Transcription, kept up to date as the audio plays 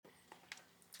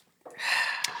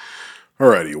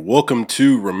Alrighty, welcome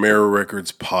to Romero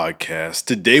Records Podcast.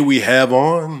 Today we have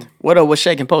on... What up, what's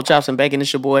shaking, pork chops and bacon?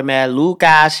 It's your boy, Mad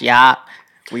Lucas, yeah.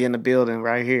 We in the building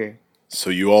right here. So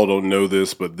you all don't know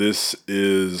this, but this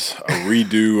is a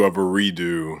redo of a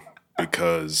redo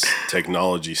because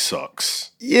technology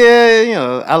sucks.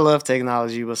 Yeah, I love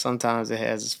technology, but sometimes it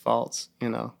has its faults,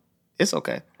 It's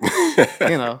okay.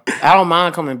 I don't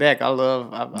mind coming back. I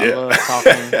love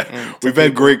talking. We've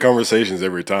had great conversations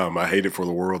every time. I hate it for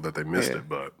the world that they missed it,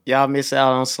 but y'all miss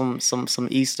out on some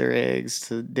Easter eggs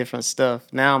to different stuff.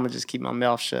 Now I'm gonna just keep my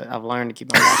mouth shut. I've learned to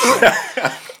keep my mouth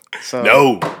shut. So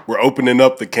no, we're opening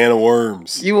up the can of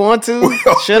worms. You want to?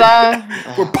 Should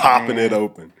I? We're popping it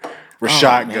open. We're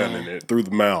shotgunning it through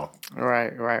the mouth.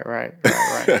 Right.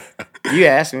 You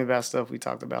asked me about stuff we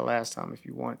talked about last time. If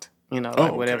you want.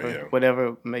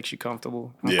 Whatever makes you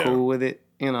comfortable. I'm cool with it.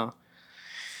 I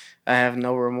have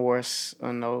no remorse or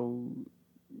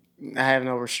I have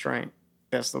no restraint.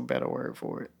 That's the better word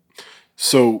for it.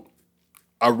 So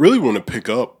I really want to pick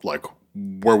up like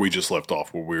where we just left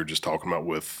off, where we were just talking about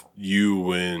with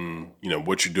you and,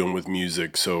 what you're doing with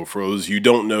music. So for those you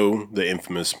don't know, the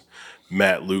infamous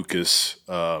Matt Lucas,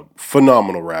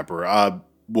 phenomenal rapper. I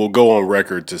will go on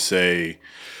record to say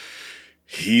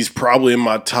he's probably in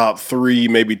my top 3,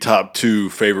 maybe top 2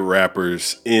 favorite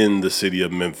rappers in the city of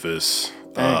Memphis.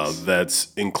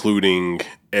 That's including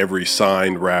every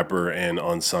signed rapper and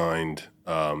unsigned.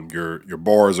 Your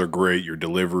bars are great. Your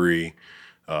delivery,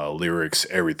 lyrics,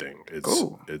 everything.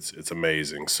 It's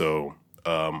amazing. So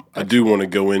I do want to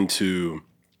go into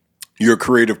your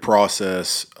creative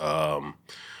process,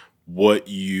 what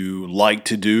you like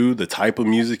to do, the type of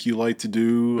music you like to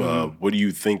do, what do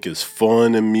you think is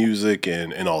fun in music,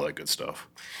 and all that good stuff.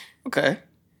 Okay.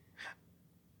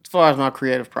 As far as my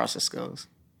creative process goes,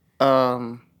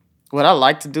 what I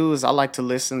like to do is I like to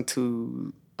listen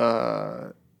to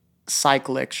psych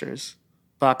lectures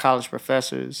by college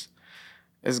professors.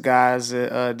 There's guys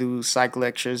that do psych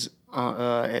lectures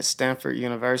at Stanford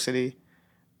University.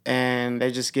 And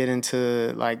they just get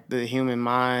into like the human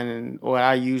mind, and what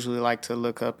I usually like to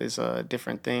look up is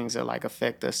different things that like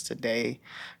affect us today,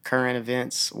 current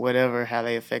events, whatever, how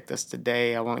they affect us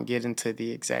today. I won't get into the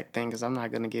exact thing because I'm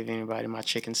not going to give anybody my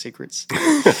chicken secrets.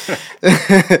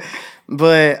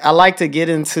 But I like to get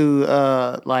into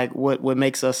like what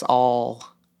makes us all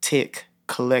tick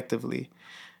collectively,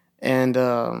 and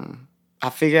I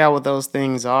figure out what those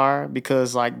things are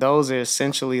because like those are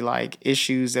essentially like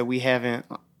issues that we haven't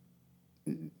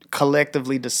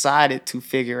collectively decided to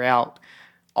figure out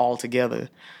all together.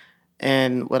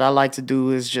 And what I like to do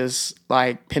is just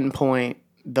like pinpoint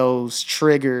those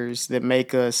triggers that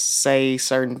make us say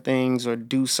certain things or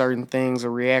do certain things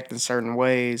or react in certain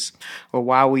ways, or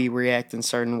why we react in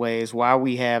certain ways, why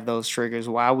we have those triggers,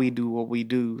 why we do what we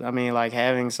do. I mean, like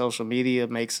having social media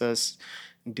makes us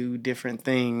do different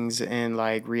things and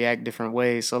like react different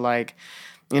ways. So like,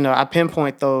 I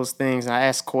pinpoint those things and I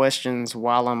ask questions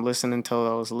while I'm listening to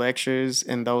those lectures,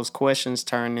 and those questions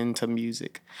turn into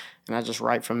music. And I just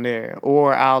write from there.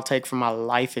 Or I'll take from my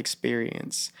life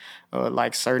experience,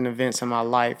 like certain events in my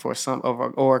life or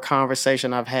a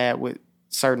conversation I've had with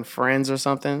certain friends or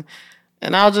something.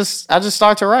 And I just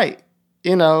start to write.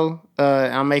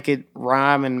 I'll make it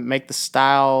rhyme and make the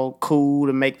style cool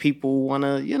to make people want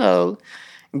to,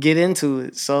 get into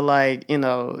it. So like,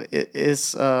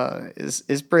 it's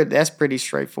pretty, that's pretty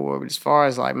straightforward. But as far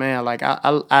as like, man, like I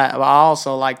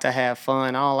also like to have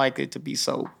fun. I don't like it to be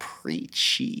so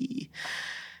preachy,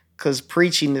 because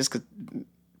preachiness could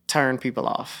turn people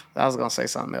off. I was gonna say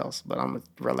something else, but I'm gonna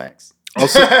relax.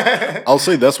 I'll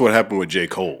say that's what happened with J.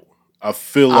 Cole. I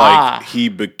feel like he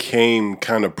became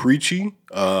kind of preachy.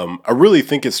 I really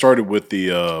think it started with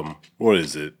the what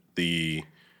is it?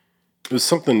 It was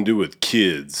something to do with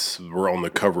kids. We're on the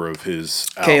cover of his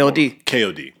album.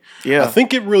 KOD. Yeah. I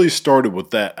think it really started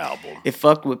with that album. It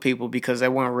fucked with people because they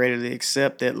weren't ready to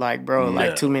accept it. Like, bro,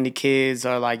 like too many kids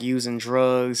are like using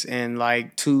drugs and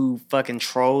like too fucking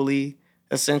trolly,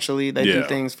 essentially. They do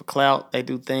things for clout. They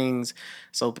do things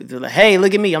so they're like, hey,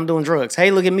 look at me, I'm doing drugs. Hey,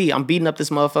 look at me, I'm beating up this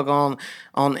motherfucker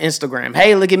on Instagram.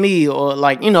 Hey, look at me, or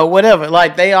like, whatever.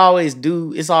 Like they always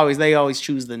do. They always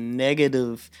choose the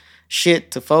negative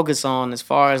shit to focus on as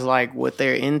far as like what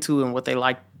they're into and what they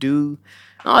like to do,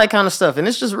 all that kind of stuff. And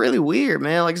it's just really weird,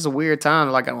 man. Like it's a weird time.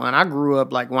 Like when I grew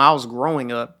up, like when I was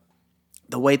growing up,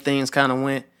 the way things kind of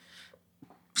went,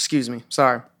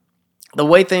 the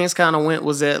way things kind of went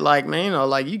was that like, man,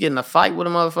 like you get in a fight with a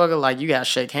motherfucker, like you got to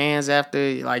shake hands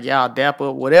after, like y'all dap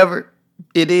up, whatever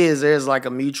it is, there's like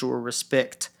a mutual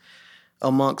respect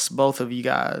amongst both of you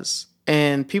guys.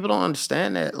 And people don't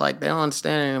understand that. Like, they don't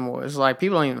understand it anymore. It's like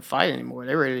people don't even fight anymore.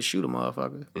 They're ready to shoot a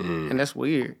motherfucker. And that's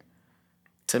weird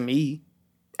to me.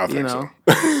 I You think so. know,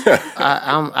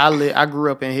 I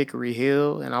grew up in Hickory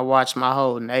Hill, and I watched my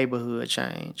whole neighborhood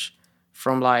change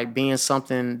from like being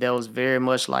something that was very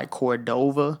much like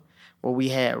Cordova, where we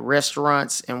had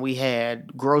restaurants and we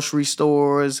had grocery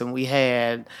stores and we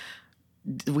had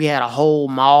a whole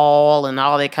mall and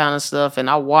all that kind of stuff. And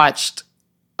I watched,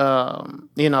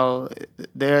 you know,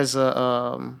 there's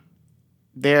a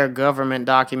there are government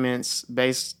documents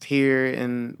based here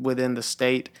and within the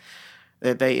state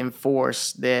that they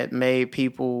enforced that made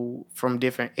people from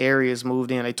different areas moved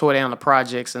in. They tore down the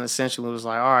projects and essentially was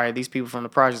like, all right, these people from the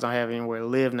projects don't have anywhere to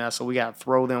live now, so we got to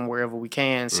throw them wherever we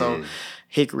can. So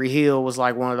Hickory Hill was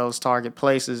like one of those target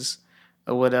places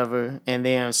or whatever. And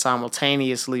then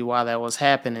simultaneously while that was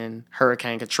happening,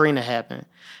 Hurricane Katrina happened.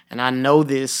 And I know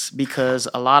this because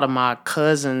a lot of my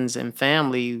cousins and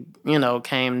family, you know,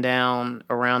 came down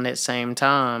around that same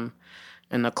time.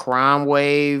 And the crime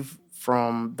wave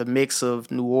from the mix of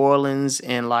New Orleans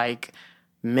and like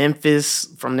Memphis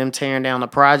from them tearing down the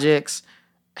projects,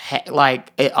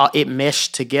 like it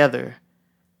meshed together,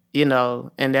 you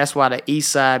know, and that's why the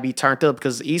East Side be turned up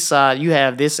because the East Side you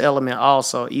have this element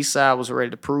also. East Side was ready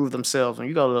to prove themselves. When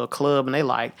you go to a club and they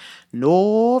like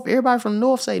North, everybody from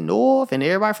North say North, and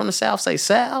everybody from the South say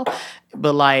South.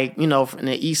 But like, you know, from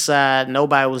the East Side,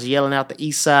 nobody was yelling out the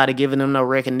East Side or giving them no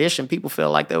recognition. People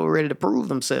felt like they were ready to prove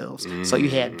themselves. So you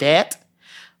had that,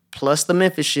 plus the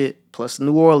Memphis shit, plus the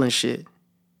New Orleans shit.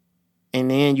 And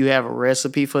then you have a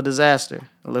recipe for disaster.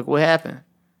 Look what happened.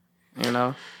 You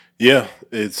know? Yeah,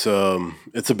 it's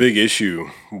a big issue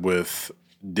with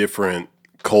different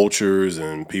cultures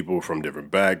and people from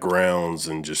different backgrounds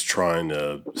and just trying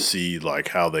to see like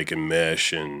how they can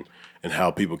mesh and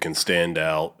how people can stand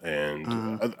out.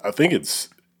 And I think it's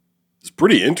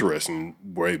pretty interesting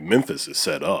way Memphis is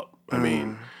set up. I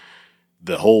mean,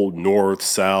 the whole north,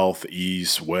 south,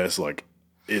 east, west, like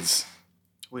it's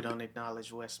We don't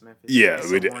acknowledge West Memphis. yeah,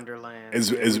 It's a wonderland. It's,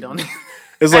 Yeah, it's, we don't.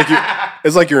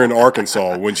 it's like you're in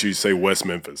Arkansas once you say West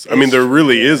Memphis. I mean, there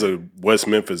really is a West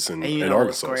Memphis in, And you in know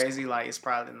Arkansas. what's crazy? Like, it's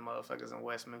probably the motherfuckers in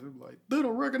West Memphis like, they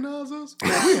don't recognize us.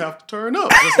 Well, we have to turn up.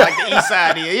 Just like the East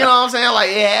Side here. You know what I'm saying? Like,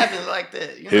 it happens like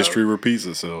that. You know? History repeats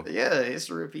itself. Yeah,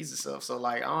 history repeats itself. So,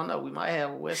 like, I don't know. We might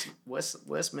have West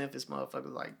Memphis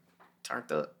motherfuckers, like,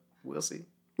 turned up. We'll see.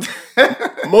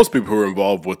 Most people who are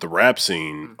involved with the rap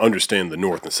scene understand the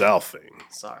North and South thing.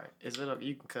 Sorry. Is it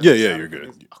you can cut Yeah, this out you're if good. it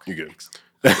is. Okay, You're good.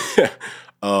 thanks.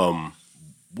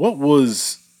 What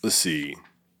was let's see,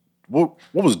 what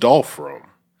was Dolph from?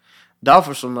 Dolph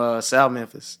was from South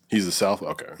Memphis. He's the South.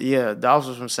 Okay. Yeah, Dolph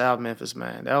was from South Memphis,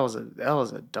 man. That was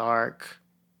a dark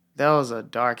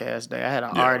ass day. I had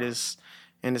an Yeah. artist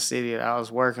in the city that I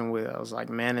was working with. I was like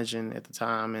managing at the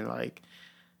time, and like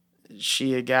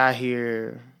she had got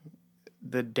here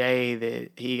the day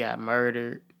that he got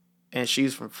murdered, and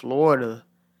she's from Florida.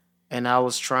 And I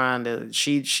was trying to.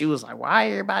 She was like,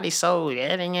 "Why everybody so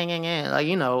like,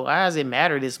 you know, why does it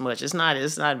matter this much? It's not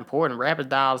important. Rappers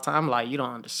die all the time. Like, you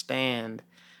don't understand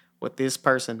what this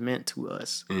person meant to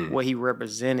us, what he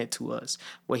represented to us,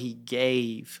 what he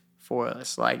gave for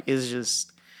us. Like, it's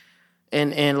just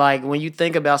and like when you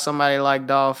think about somebody like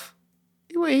Dolph,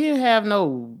 he didn't have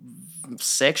no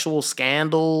sexual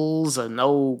scandals or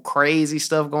no crazy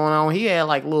stuff going on. He had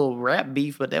like little rap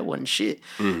beef, but that wasn't shit.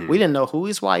 We didn't know who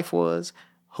his wife was,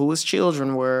 who his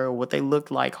children were, what they looked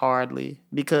like hardly,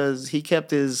 because he kept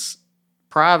his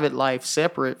private life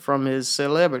separate from his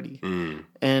celebrity.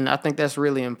 And I think that's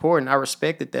really important. I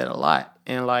respected that a lot.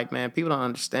 And like, man, people don't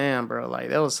understand, bro. Like,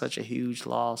 that was such a huge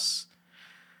loss.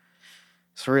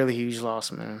 It's a really huge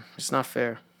loss, man. It's not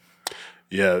fair.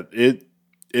 Yeah,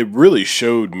 it really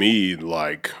showed me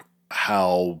like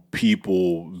how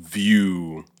people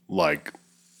view like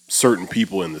certain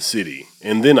people in the city.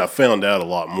 And then I found out a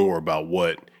lot more about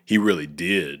what he really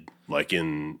did like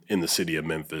in the city of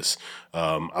Memphis.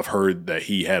 I've heard that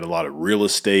he had a lot of real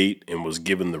estate and was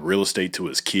giving the real estate to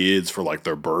his kids for like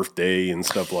their birthday and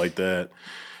stuff like that.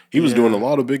 He was doing a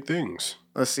lot of big things.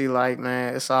 Let's see, like,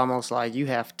 man, it's almost like you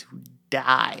have to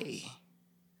die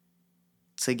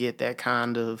to get that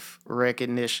kind of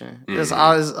recognition. It's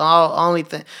all only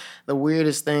thing. The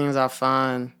weirdest things I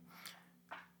find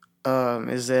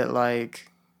is that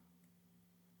like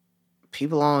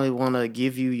people only want to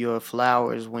give you your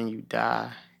flowers when you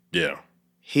die. Yeah.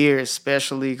 Here,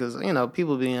 especially because you know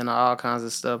people be into all kinds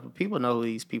of stuff, but people know who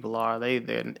these people are.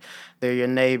 They're your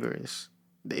neighbors.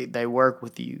 They work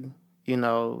with you. You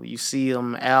know, you see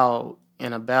them out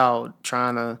and about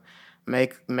trying to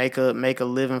make a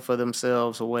living for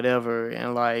themselves or whatever,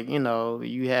 and like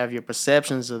you have your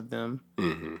perceptions of them,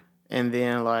 and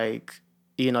then like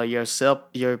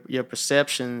your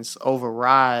perceptions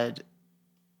override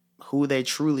who they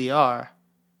truly are.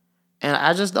 And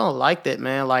I just don't like that,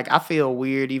 man. Like, I feel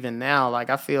weird even now. Like,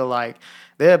 I feel like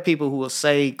there are people who will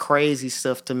say crazy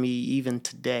stuff to me even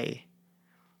today,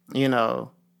 you know,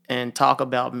 and talk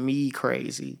about me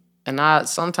crazy. And I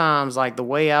sometimes, like, the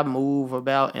way I move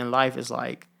about in life is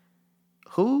like,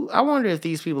 I wonder if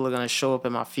these people are going to show up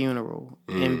at my funeral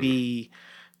and be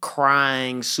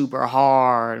crying super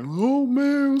hard. Oh,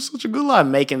 man, it was such a good life,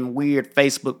 making weird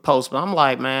Facebook posts. But I'm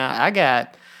like, man, I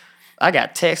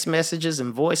got text messages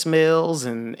and voicemails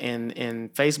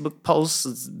and Facebook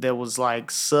posts that was like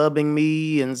subbing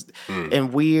me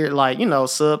and weird like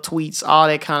sub tweets, all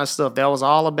that kind of stuff. That was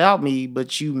all about me,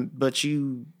 but your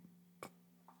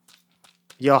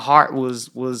heart was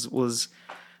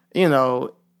you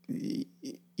know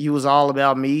you was all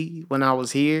about me when I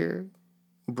was here,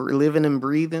 living and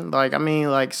breathing. Like I mean,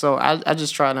 like so I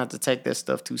just try not to take that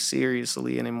stuff too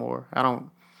seriously anymore. I don't.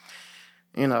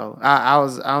 I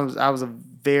was a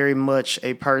very much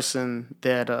a person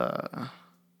I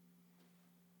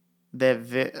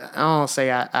don't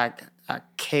say I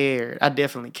cared. I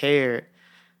definitely cared,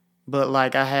 but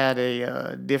like I had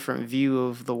a different view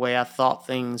of the way I thought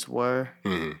things were.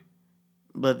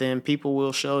 But then people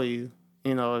will show you,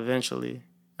 eventually.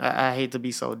 I hate to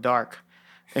be so dark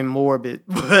and morbid,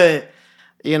 but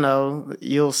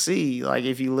you'll see, like,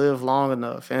 if you live long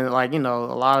enough. And, like, a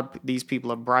lot of these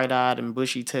people are bright eyed and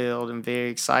bushy tailed and very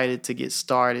excited to get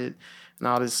started and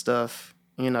all this stuff,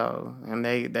 and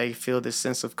they feel this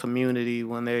sense of community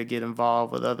when they get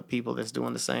involved with other people that's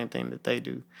doing the same thing that they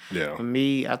do. Yeah. For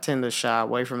me, I tend to shy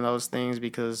away from those things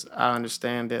because I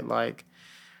understand that, like,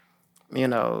 you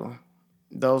know,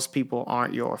 those people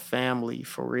aren't your family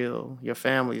for real. Your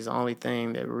family is the only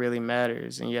thing that really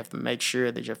matters, and you have to make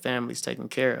sure that your family's taken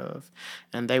care of.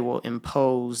 And they will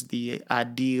impose the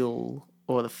ideal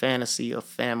or the fantasy of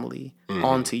family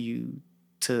onto you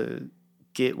to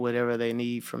get whatever they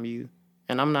need from you.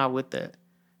 And I'm not with that,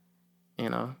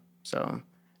 So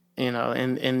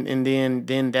and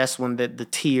then that's when the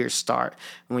tears start,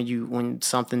 when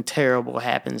something terrible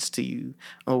happens to you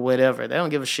or whatever. They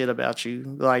don't give a shit about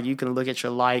you. Like, you can look at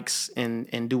your likes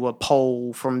and do a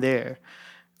poll from there,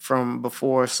 from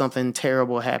before something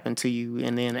terrible happened to you,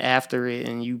 and then after it,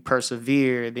 and you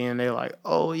persevere. Then they're like,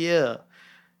 oh yeah,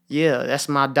 that's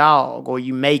my dog. Or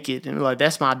you make it and like,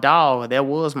 that's my dog. That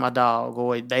was my dog.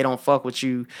 Or they don't fuck with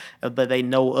you, but they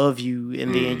know of you,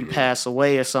 and then you pass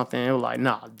away or something. And they're like,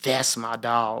 nah, that's my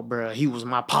dog, bro. He was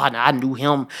my partner. I knew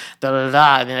him. Da da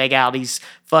da. And then they got all these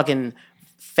fucking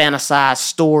fantasized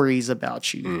stories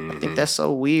about you. I think that's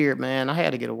so weird, man. I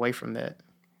had to get away from that.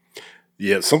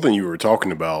 Yeah, something you were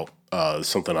talking about,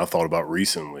 something I thought about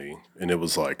recently, and it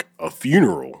was like a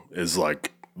funeral is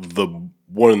like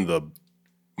one of the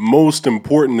most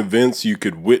important events you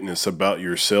could witness about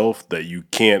yourself that you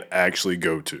can't actually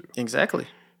go to. Exactly.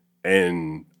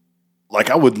 And like,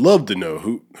 I would love to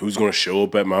know who's going to show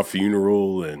up at my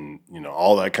funeral and,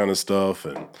 all that kind of stuff.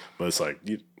 But it's like,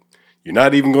 you're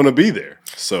not even going to be there.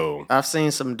 So I've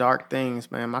seen some dark things,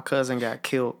 man. My cousin got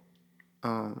killed.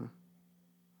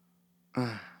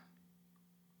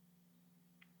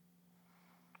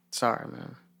 Sorry,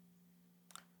 man.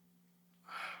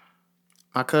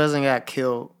 My cousin got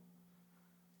killed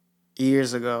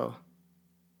years ago.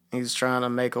 He was trying to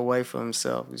make a way for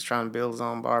himself. He was trying to build his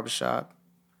own barbershop.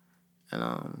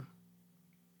 And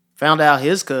found out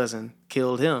his cousin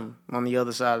killed him on the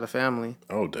other side of the family.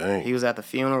 Oh, dang. He was at the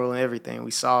funeral and everything.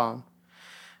 We saw him.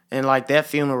 And, like, that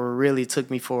funeral really took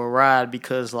me for a ride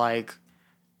because, like,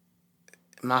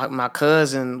 my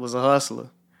cousin was a hustler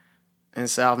in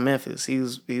South Memphis. He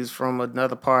was from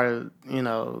another part of,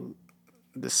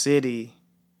 the city.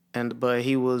 But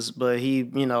he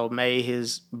made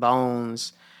his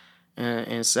bones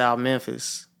in South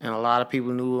Memphis, and a lot of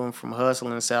people knew him from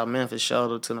hustling in South Memphis.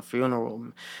 Showed up to the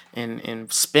funeral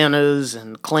and spinners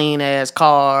and clean ass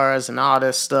cars and all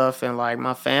that stuff, and like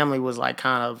my family was like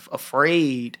kind of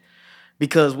afraid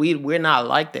because we're not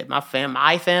like that. My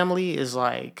family is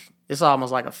like, it's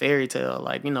almost like a fairy tale.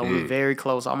 Like, we're very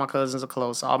close. All my cousins are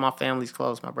close. All my family's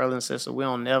close. My brother and sister. We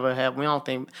don't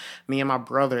think me and my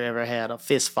brother ever had a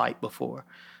fist fight before.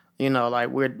 Like,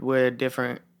 we're a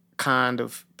different kind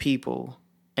of people.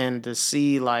 And to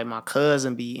see like my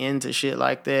cousin be into shit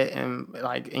like that, and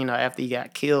like, after he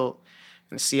got killed,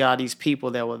 and see all these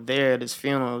people that were there at his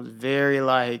funeral, was very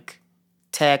like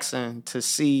taxing to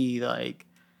see like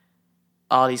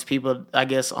all these people, I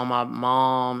guess, on my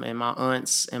mom and my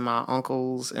aunts and my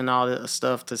uncles and all that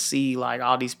stuff, to see like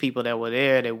all these people that were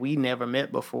there that we never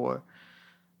met before.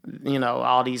 You know,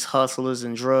 all these hustlers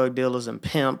and drug dealers and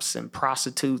pimps and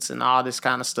prostitutes and all this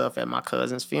kind of stuff at my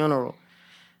cousin's funeral.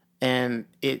 And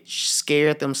it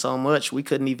scared them so much we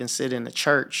couldn't even sit in the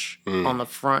church on the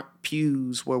front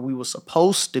pews where we were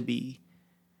supposed to be,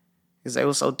 because they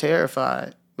were so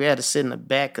terrified. We had to sit in the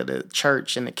back of the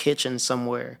church in the kitchen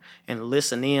somewhere and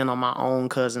listen in on my own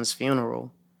cousin's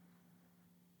funeral.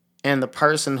 And the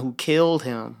person who killed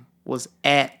him was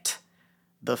at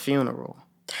the funeral.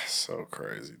 That's so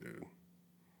crazy, dude.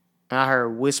 And I heard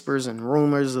whispers and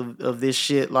rumors of this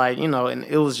shit, like, you know, and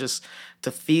it was just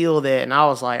to feel that. And I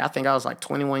was like, I think I was like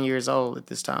 21 years old at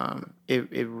this time.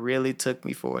 It really took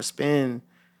me for a spin.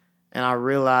 And I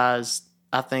realized,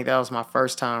 I think that was my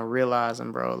first time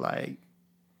realizing, bro, like,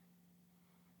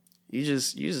 you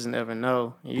just never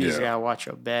know. You just gotta watch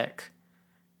your back.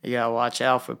 You gotta watch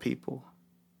out for people,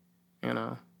 you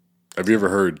know. Have you ever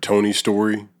heard Tony's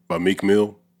Story by Meek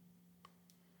Mill?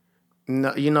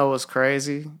 No, you know what's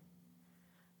crazy?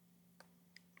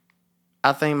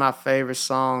 I think my favorite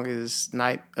song is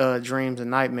 "Dreams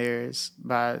and Nightmares"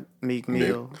 by Meek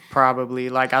Mill. Probably,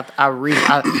 like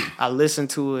I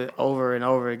listened to it over and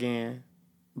over again.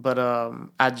 But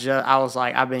I was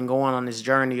like, I've been going on this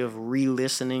journey of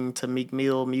re-listening to Meek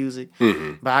Mill music,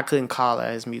 but I couldn't call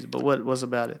it his music. But what's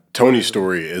about it? Tony's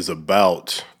Story is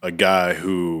about a guy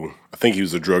who, I think he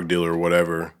was a drug dealer or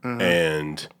whatever,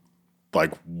 and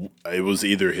like it was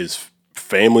either his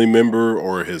family member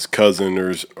or his cousin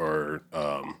or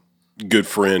good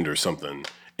friend or something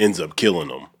ends up killing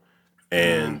him,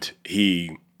 and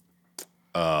he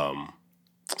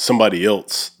somebody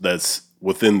else that's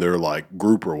within their like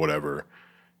group or whatever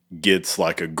gets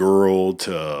like a girl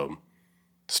to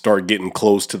start getting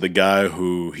close to the guy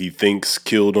who he thinks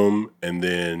killed him, and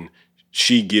then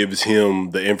she gives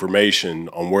him the information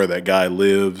on where that guy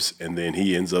lives, and then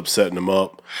he ends up setting him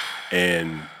up.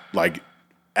 And like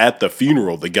at the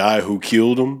funeral, the guy who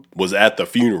killed him was at the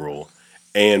funeral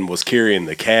and was carrying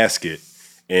the casket.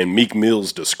 And Meek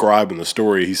Mill's describing the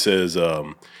story. He says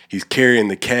he's carrying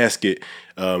the casket.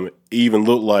 Even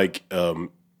looked like,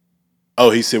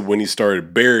 he said when he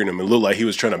started burying him, it looked like he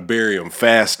was trying to bury him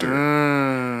faster.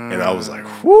 And I was like,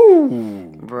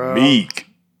 whoo, bro, Meek.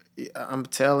 I'm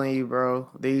telling you, bro,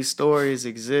 these stories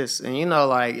exist. And, you know,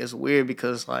 like, it's weird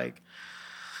because, like,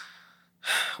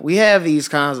 we have these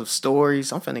kinds of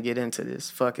stories. I'm finna get into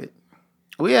this. Fuck it.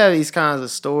 We have these kinds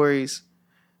of stories,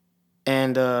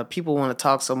 and people want to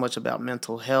talk so much about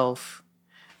mental health.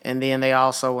 And then they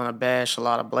also want to bash a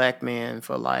lot of black men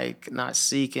for, like, not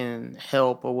seeking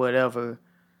help or whatever.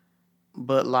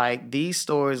 But, like, these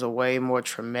stories are way more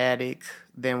traumatic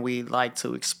than we like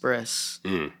to express.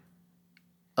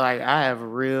 Like, I have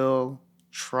real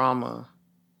trauma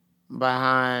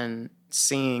behind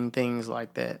seeing things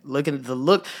like that. Looking at the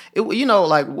look, you know,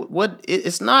 like,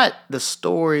 it's not the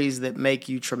stories that make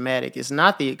you traumatic. It's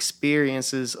not the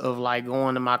experiences of, like,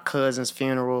 going to my cousin's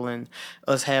funeral and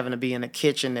us having to be in the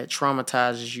kitchen that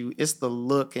traumatizes you. It's the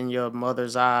look in your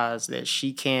mother's eyes that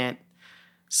she can't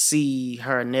see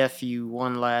her nephew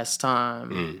one last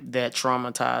time that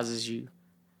traumatizes you.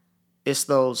 It's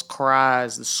those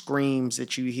cries, the screams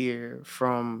that you hear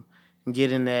from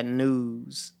getting that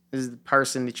news. This is the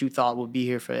person that you thought would be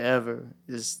here forever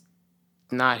is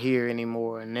not here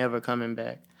anymore and never coming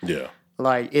back. Yeah.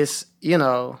 Like, it's, you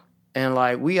know, and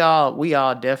like we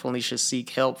all definitely should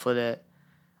seek help for that.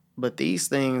 But these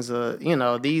things are, you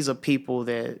know, these are people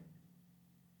that,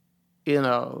 you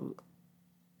know,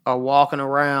 are walking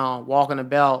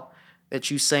about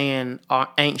that you saying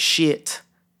ain't shit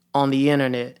on the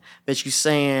internet, that you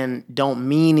saying don't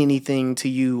mean anything to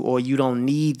you or you don't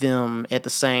need them at the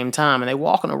same time. And they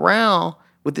walking around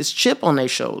with this chip on their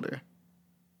shoulder.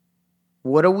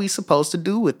 What are we supposed to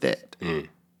do with that?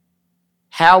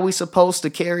 How are we supposed to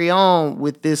carry on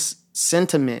with this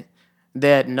sentiment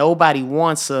that nobody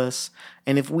wants us?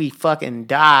 And if we fucking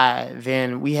die,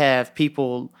 then we have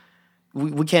people,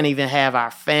 we can't even have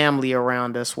our family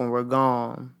around us when we're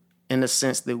gone, in the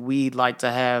sense that we'd like to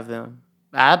have them.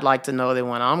 I'd like to know that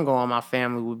when I'm gone, my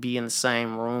family would be in the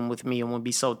same room with me and would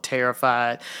be so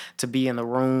terrified to be in the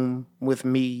room with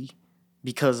me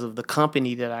because of the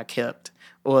company that I kept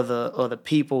or the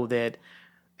people that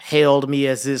hailed me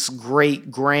as this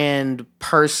great grand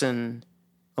person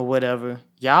or whatever.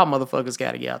 Y'all motherfuckers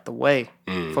got to get out the way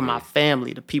for my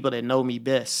family, the people that know me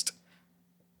best.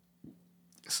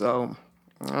 So,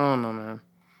 I don't know, man.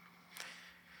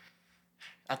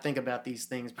 I think about these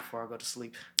things before I go to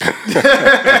sleep.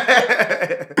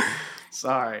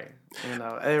 Sorry.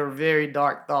 They were very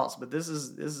dark thoughts, but this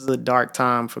is a dark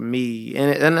time for me,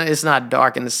 and it's not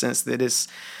dark in the sense that it's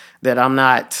that I'm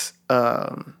not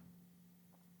that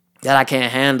I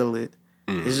can't handle it.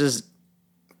 It's just,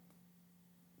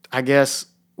 I guess,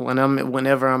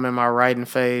 whenever I'm in my writing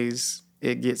phase,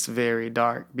 it gets very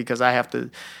dark because I have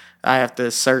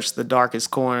to search the darkest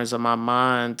corners of my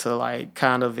mind to like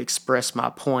kind of express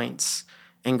my points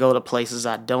and go to places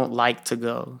I don't like to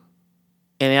go.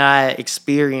 And I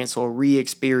experience or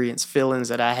re-experience feelings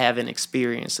that I haven't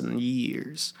experienced in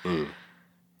years. I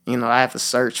have to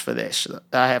search for that shit.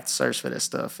 I have to search for that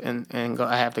stuff and go.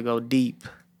 I have to go deep.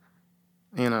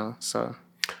 So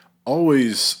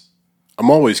Always, I'm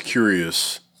always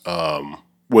curious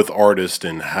with artists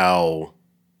and how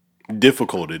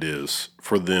difficult it is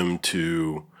for them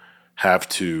to have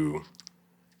to.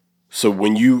 So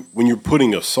when you're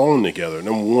putting a song together,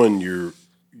 number one,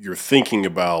 you're thinking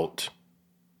about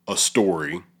a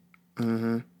story,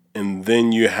 and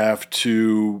then you have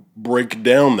to break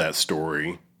down that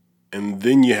story, and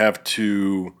then you have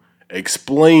to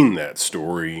explain that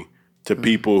story to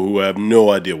people who have no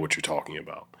idea what you're talking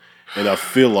about. And I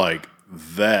feel like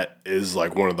that is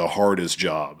like one of the hardest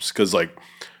jobs because like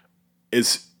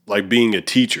it's like being a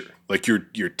teacher. Like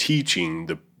you're teaching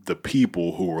the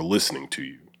people who are listening to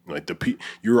you. Like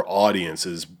your audience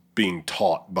is being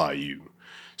taught by you.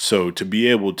 So to be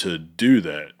able to do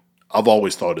that, I've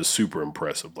always thought is super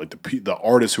impressive. Like the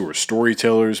artists who are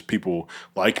storytellers, people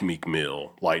like Meek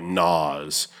Mill, like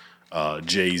Nas,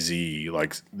 Jay-Z,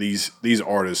 like these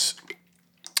artists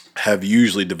have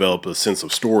usually developed a sense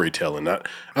of storytelling.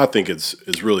 I think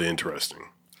it's really interesting.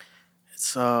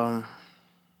 it's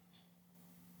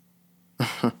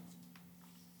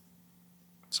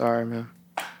sorry, man.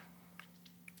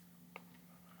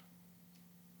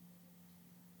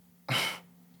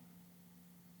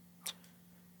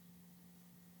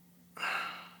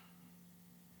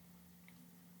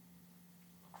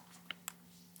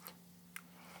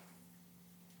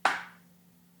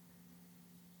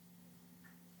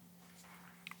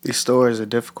 These stories are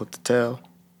difficult to tell.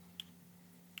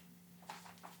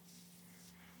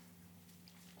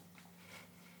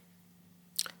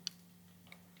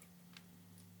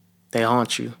 They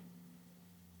haunt you.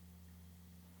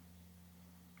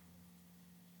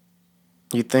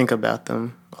 You think about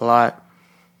them a lot.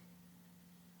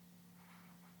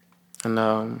 And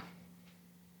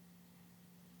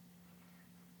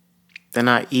they're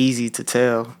not easy to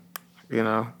tell, you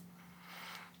know.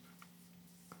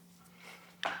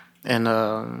 And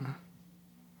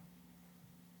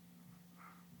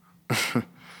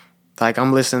like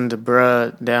I'm listening to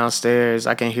bruh downstairs,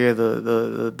 I can hear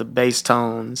the bass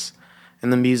tones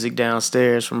and the music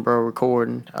downstairs from bro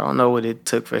recording. I don't know what it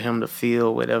took for him to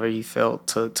feel whatever he felt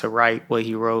to write what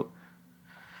he wrote,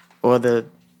 or the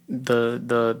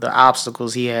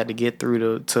obstacles he had to get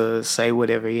through to say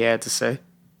whatever he had to say.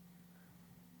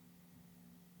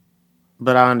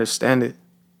 But I understand it.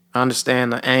 I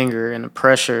understand the anger and the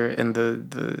pressure and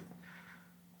the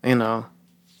you know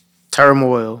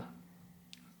turmoil.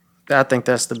 I think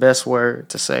that's the best word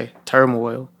to say,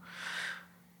 turmoil.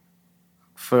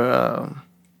 For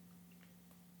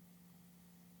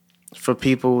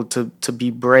people to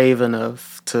be brave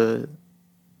enough to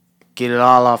get it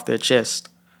all off their chest.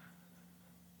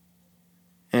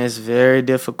 And it's very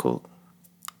difficult.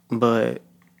 But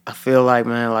I feel like,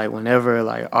 man, like whenever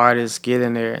like artists get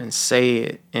in there and say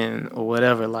it and or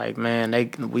whatever, like man,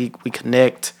 we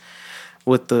connect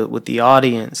with the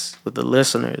audience, with the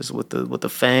listeners, with the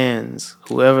fans,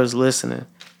 whoever's listening.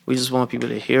 We just want people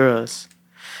to hear us.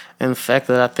 And the fact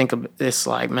that I think it's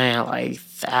like, man, like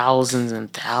thousands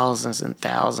and thousands and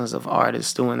thousands of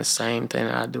artists doing the same thing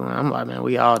that I'm doing. I'm like, man,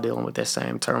 we all dealing with that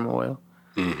same turmoil.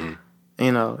 Mm-hmm.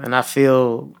 And I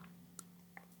feel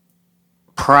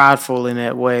prideful in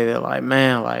that way that like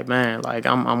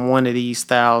I'm one of these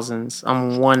thousands.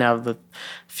 I'm one out of the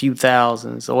few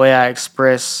thousands. The way I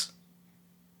express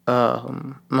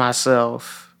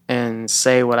myself and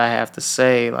say what I have to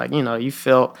say, like, you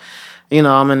felt,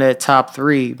 I'm in that top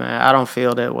 3, man. I don't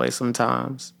feel that way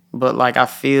sometimes. But like I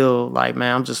feel like,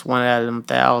 man, I'm just one out of them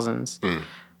thousands.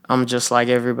 I'm just like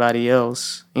everybody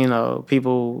else.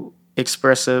 People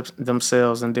express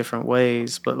themselves in different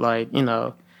ways, but like,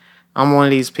 I'm one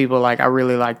of these people, like, I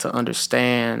really like to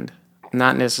understand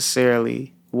not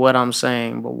necessarily what I'm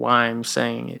saying, but why I'm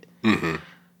saying it. Mm-hmm.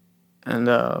 And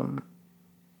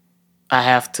I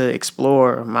have to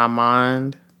explore my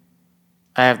mind.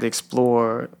 I have to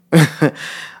explore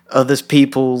other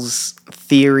people's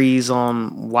theories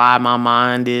on why my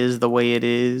mind is the way it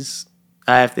is.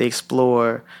 I have to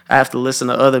explore. I have to listen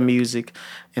to other music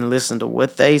and listen to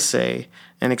what they say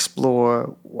and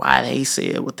explore why they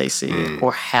said what they said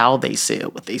or how they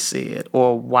said what they said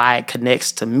or why it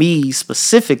connects to me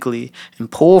specifically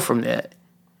and pull from that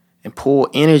and pull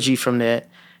energy from that.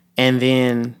 And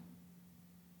then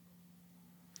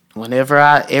whenever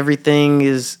everything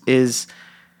is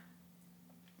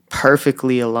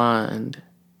perfectly aligned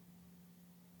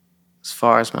as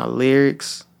far as my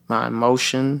lyrics, my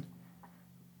emotion,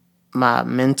 my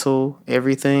mental,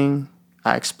 everything,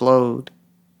 I explode.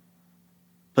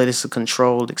 But it's a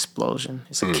controlled explosion.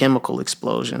 It's a chemical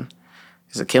explosion.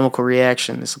 It's a chemical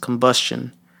reaction. It's a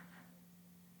combustion.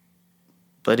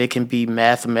 But it can be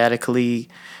mathematically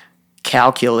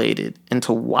calculated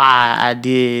into why I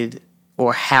did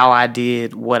or how I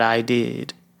did what I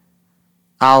did.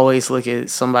 I always look at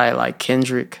somebody like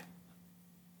Kendrick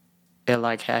and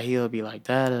like how he'll be like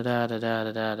da da da da da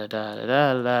da da da da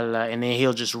da da da, and then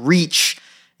he'll just reach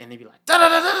and he'll be like da da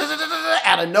da da da da da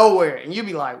out of nowhere, and you'll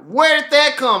be like, where did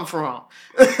that come from?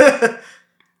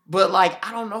 But like,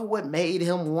 I don't know what made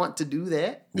him want to do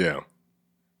that. Yeah.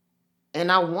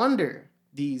 And I wonder,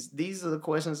 these are the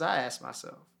questions I ask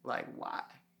myself. Like, why?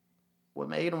 What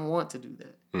made him want to do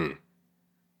that?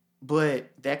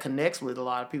 But that connects with a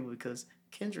lot of people because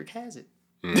Kendrick has it.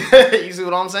 You see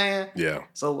what I'm saying? Yeah.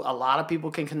 So a lot of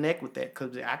people can connect with that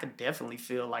because I could definitely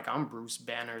feel like I'm Bruce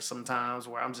Banner sometimes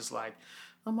where I'm just like,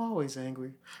 I'm always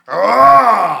angry.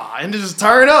 And just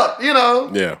turn up, you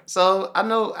know? Yeah. So I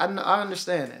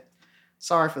understand that.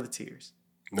 Sorry for the tears.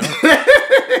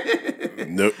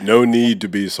 No need to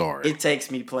be sorry. It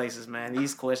takes me places, man.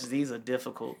 These questions, these are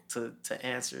difficult to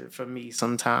answer for me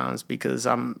sometimes because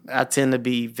I tend to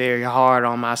be very hard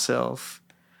on myself.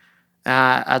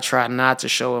 I try not to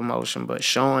show emotion, but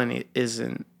showing it is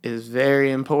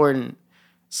very important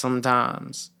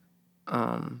sometimes.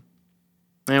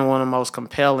 And one of the most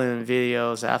compelling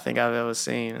videos I think I've ever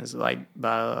seen is like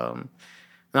by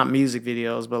not music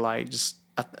videos, but like just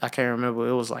I can't remember.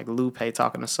 It was like Lupe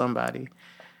talking to somebody,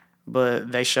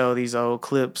 but they show these old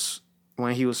clips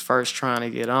when he was first trying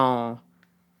to get on,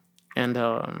 and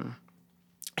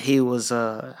he was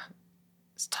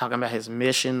talking about his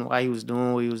mission, why he was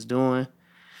doing what he was doing,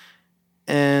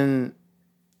 and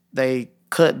they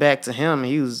cut back to him. And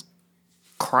he was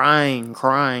crying.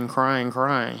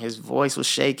 His voice was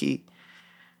shaky.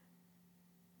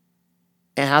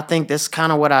 And I think that's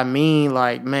kind of what I mean.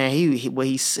 Like, man, he what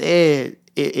he said,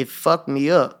 it fucked me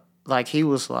up. Like, he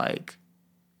was like,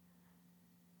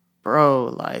 bro,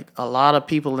 like a lot of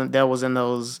people that was in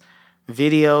those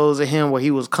videos of him where he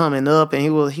was coming up and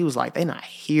he was like, they not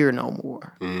here no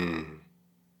more.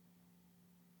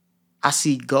 I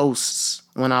see ghosts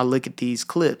when I look at these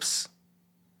clips.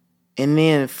 And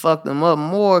then it fucked him up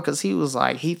more because he was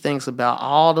like, he thinks about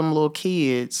all them little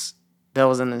kids that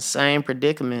was in the same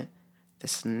predicament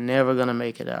that's never going to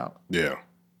make it out. Yeah.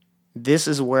 This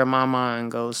is where my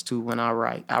mind goes to when I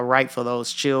write. I write for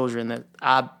those children that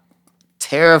I'm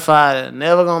terrified of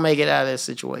never going to make it out of this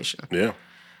situation. Yeah.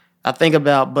 I think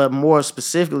about, but more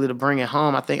specifically to bring it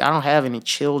home, I think I don't have any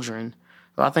children.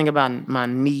 But I think about my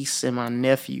niece and my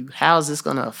nephew. How is this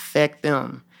going to affect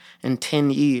them in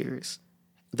 10 years?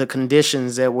 The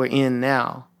conditions that we're in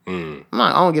now. I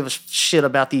don't give a shit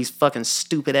about these fucking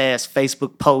stupid ass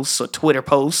Facebook posts or Twitter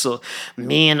posts or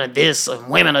men or this or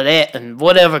women or that and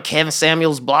whatever, Kevin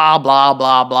Samuels, blah, blah,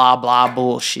 blah, blah, blah,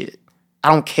 bullshit. I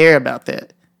don't care about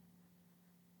that.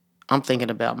 I'm thinking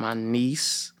about my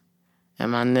niece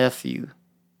and my nephew.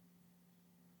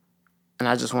 And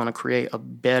I just want to create a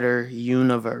better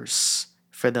universe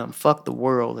for them. Fuck the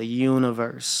world, a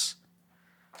universe.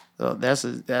 So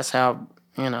that's how,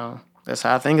 you know, that's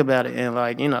how I think about it. And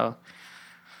like, you know,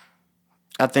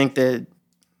 I think that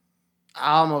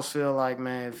I almost feel like,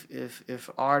 man, if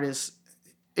artists,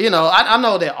 you know, I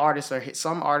know that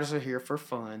some artists are here for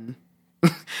fun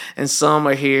and some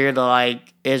are here to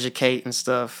like educate and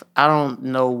stuff. I don't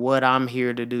know what I'm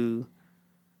here to do.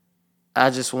 I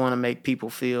just want to make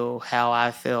people feel how I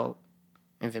felt.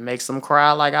 If it makes them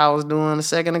cry like I was doing a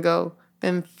second ago,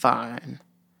 then fine.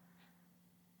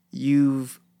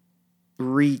 You've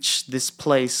reached this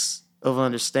place of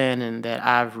understanding that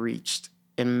I've reached.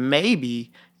 And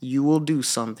maybe you will do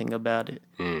something about it.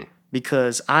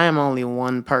 Because I am only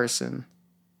one person.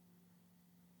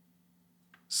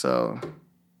 So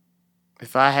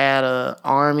if I had an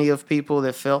army of people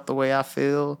that felt the way I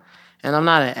feel, and I'm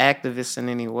not an activist in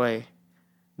any way,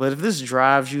 but if this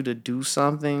drives you to do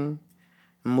something,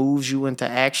 moves you into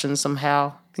action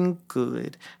somehow, then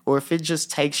good. Or if it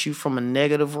just takes you from a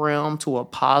negative realm to a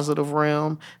positive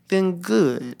realm, then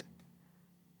good.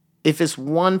 if it's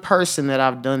one person that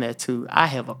I've done that to, I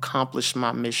have accomplished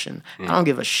my mission. I don't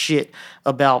give a shit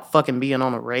about fucking being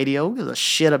on the radio. Who gives a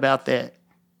shit about that?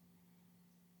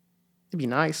 It'd be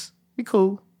nice. Be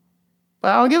cool.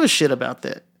 But I don't give a shit about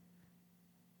that.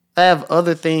 I have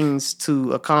other things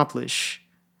to accomplish.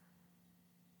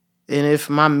 And if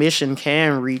my mission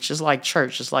can reach, it's like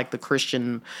church. It's like the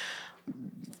Christian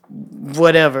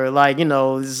whatever, like, you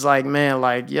know, it's like, man,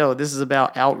 like, yo, this is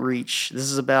about outreach. This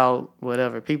is about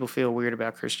whatever. People feel weird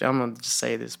about Christianity. I'm going to just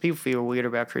say this. People feel weird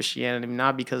about Christianity,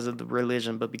 not because of the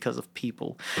religion, but because of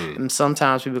people. And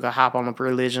sometimes people can hop on a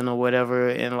religion or whatever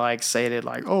and, like, say that,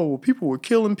 like, oh, well, people were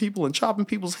killing people and chopping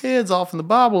people's heads off in the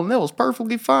Bible, and that was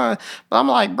perfectly fine. But I'm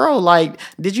like, bro, like,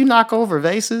 did you knock over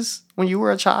vases when you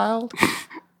were a child?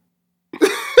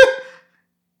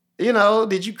 You know,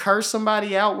 did you curse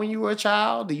somebody out when you were a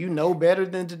child? Do you know better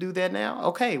than to do that now?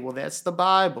 Okay, well, that's the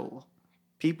Bible.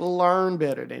 People learn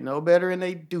better. They know better and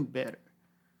they do better.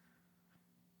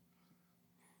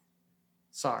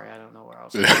 Sorry, I don't know where I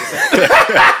was going to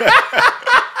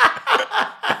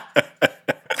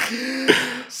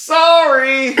say.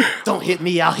 Sorry. Don't hit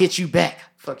me. I'll hit you back.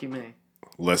 Fuck you, man.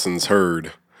 Lessons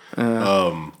heard.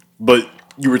 But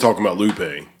you were talking about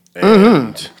Lupe.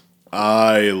 And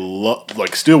I love,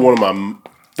 like, still one of my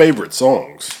favorite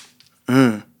songs.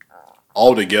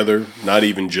 Altogether, not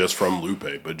even just from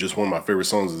Lupe, but just one of my favorite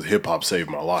songs is Hip Hop Saved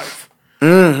My Life.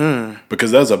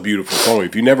 Because that's a beautiful song.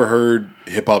 If you never heard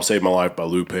Hip Hop Saved My Life by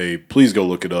Lupe, please go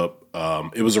look it up.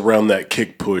 It was around that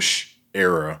Kick Push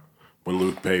era when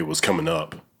Lupe was coming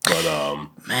up. But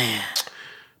Man.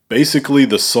 basically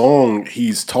the song,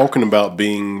 he's talking about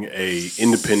being a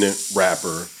independent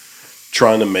rapper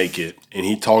trying to make it, and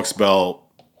he talks about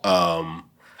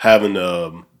having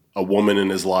a woman in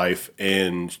his life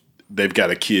and they've got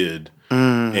a kid.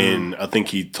 And I think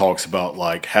he talks about,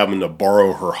 like, having to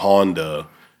borrow her Honda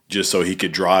just so he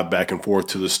could drive back and forth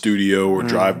to the studio or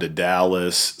drive to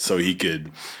Dallas so he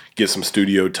could get some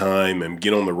studio time and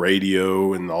get on the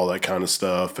radio and all that kind of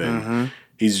stuff. And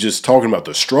he's just talking about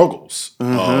the struggles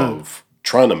of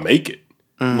trying to make it,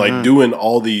 like doing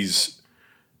all these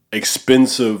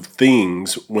expensive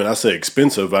things. When I say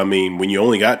expensive, I mean when you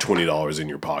only got $20 in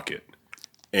your pocket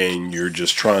and you're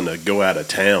just trying to go out of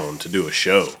town to do a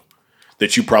show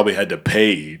that you probably had to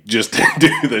pay just to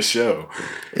do the show.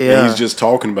 Yeah. And he's just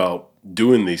talking about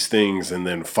doing these things, and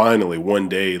then finally one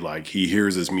day, like, he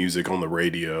hears his music on the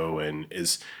radio, and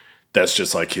that's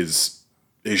just like his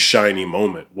shiny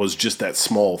moment was just that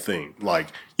small thing. Like,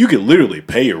 you could literally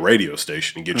pay a radio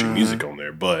station and get your music on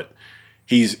there, but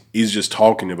he's just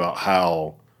talking about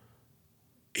how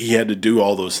he had to do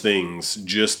all those things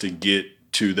just to get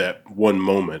to that one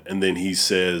moment. And then he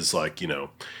says, like, you know,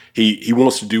 he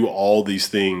wants to do all these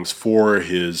things for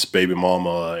his baby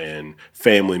mama and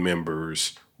family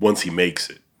members once he makes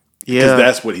it. Yeah. Because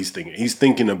that's what he's thinking. He's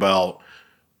thinking about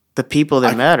the people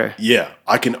that matter. Yeah.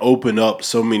 I can open up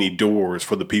so many doors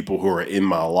for the people who are in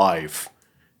my life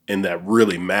and that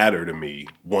really matter to me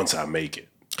once I make it.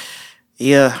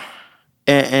 Yeah.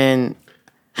 And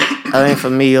I think for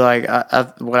me, like,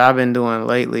 what I've been doing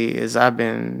lately is I've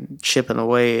been chipping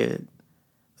away at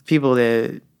people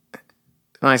that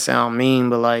might sound mean,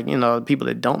 but, like, you know, people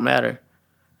that don't matter,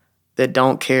 that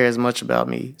don't care as much about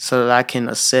me, so that I can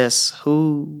assess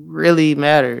who really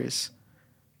matters,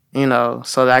 you know,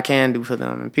 so that I can do for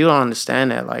them. And people don't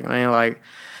understand that. Like, man, like,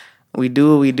 we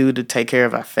do what we do to take care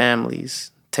of our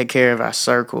families, take care of our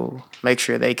circle, make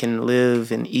sure they can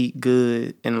live and eat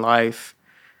good in life.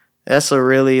 That's a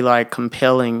really, like,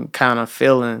 compelling kind of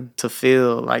feeling to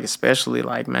feel, like, especially,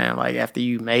 like, man, like, after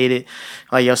you made it,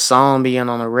 like, your song being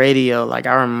on the radio, like,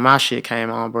 I remember my shit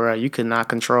came on, bro. You could not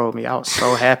control me. I was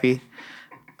so happy.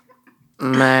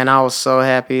 Man, I was so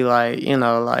happy, like, you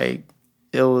know, like,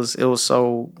 it was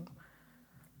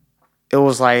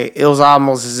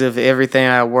almost as if everything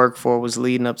I worked for was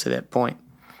leading up to that point.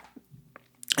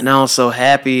 And I was so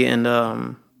happy, and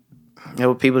there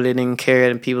were people that didn't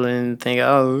care and people didn't think,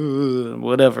 oh,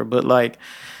 whatever. But, like,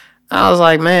 I was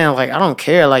like, man, like, I don't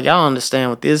care. Like, y'all understand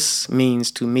what this means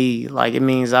to me. Like, it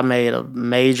means I made a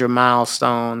major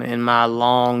milestone in my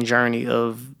long journey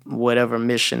of whatever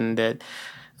mission that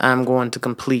I'm going to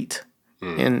complete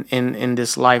in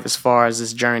this life as far as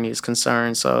this journey is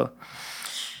concerned. So,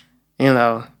 you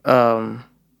know,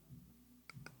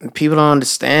 people don't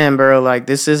understand, bro. Like,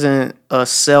 this isn't a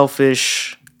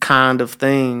selfish kind of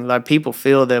thing. Like, people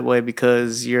feel that way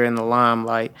because you're in the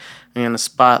limelight, you're in the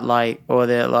spotlight, or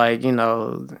that, like, you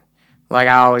know, like,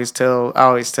 I always tell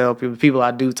people I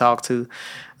do talk to,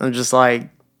 I'm just like,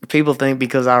 people think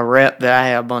because I rap that I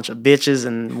have a bunch of bitches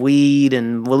and weed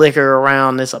and liquor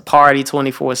around. It's a party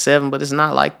 24/7, but it's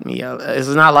not like me. It's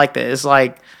not like that. It's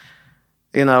like,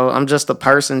 I'm just a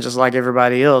person just like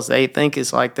everybody else. They think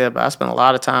it's like that, but I spend a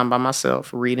lot of time by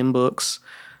myself reading books,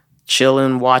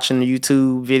 chilling, watching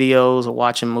YouTube videos or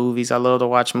watching movies. I love to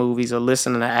watch movies or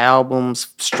listening to albums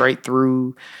straight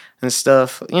through and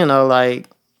stuff.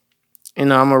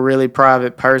 I'm a really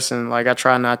private person. Like, I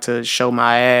try not to show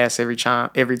my ass every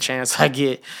chance I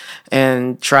get,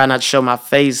 and try not to show my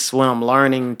face. What I'm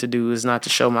learning to do is not to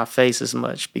show my face as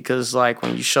much, because like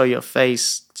when you show your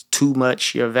face too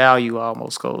much, your value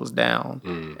almost goes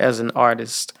down as an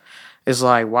artist. It's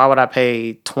like, why would I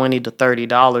pay $20 to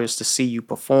 $30 to see you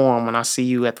perform when I see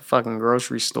you at the fucking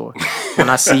grocery store? when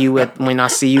I see you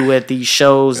at these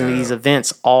shows and these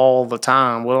events all the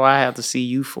time, what do I have to see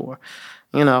you for?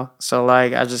 So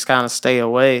like I just kind of stay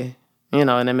away,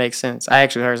 and it makes sense. I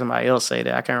actually heard somebody else say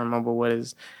that. I can't remember what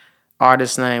his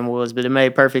artist name was, but it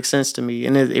made perfect sense to me,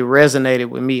 and it resonated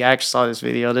with me. I actually saw this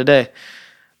video today,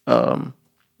 but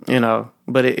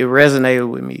it resonated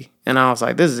with me, and I was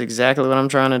like, this is exactly what I'm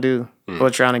trying to do. Or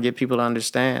trying to get people to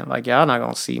understand, like, y'all not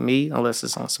gonna see me unless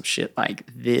it's on some shit like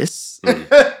this.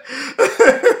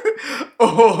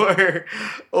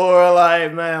 or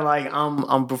like, man, like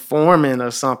I'm performing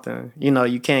or something.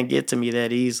 You can't get to me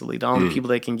that easily. The only people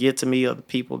that can get to me are the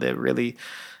people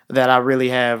that I really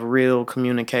have real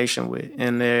communication with,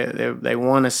 and they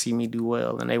want to see me do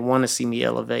well, and they want to see me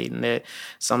elevate, and that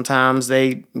sometimes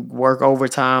they work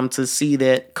overtime to see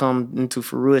that come into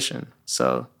fruition.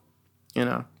 So,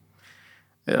 yeah.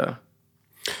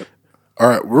 All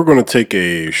right, we're going to take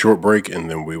a short break and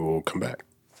then we will come back.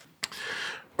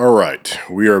 All right,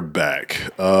 we are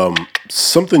back.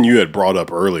 Something you had brought up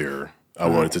earlier I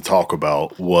wanted to talk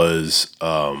about was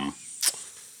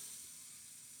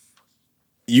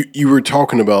you were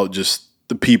talking about just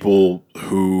the people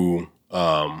who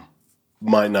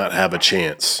might not have a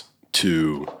chance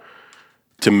to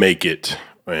make it,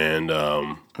 and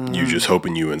you just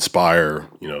hoping you inspire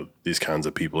these kinds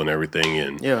of people and everything.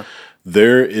 And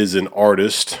there is an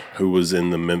artist who was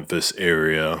in the Memphis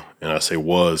area, and I say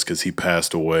was because he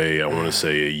passed away, I want to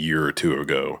say a year or two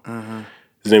ago.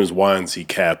 His name is YNC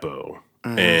Capo,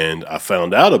 and I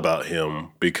found out about him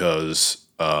because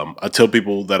I tell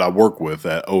people that I work with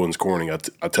at Owens Corning,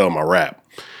 I tell them I rap,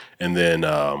 and then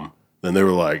they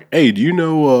were like, hey, do you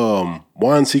know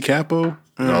YNC Capo?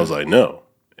 And I was like, no.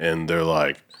 And they're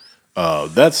like,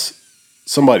 that's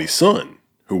somebody's son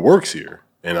who works here.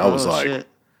 And I was like, shit.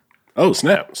 Oh,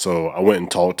 snap. So I went and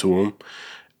talked to him,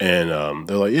 and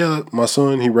they're like, yeah, my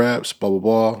son, he raps, blah, blah,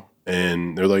 blah.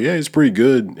 And they're like, yeah, he's pretty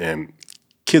good. And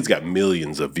kid's got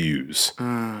millions of views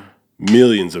on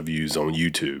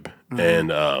YouTube.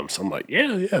 And so I'm like,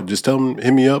 yeah, just tell him,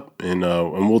 hit me up, and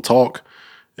we'll talk.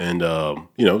 And,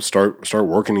 start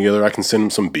working together. I can send him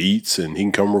some beats and he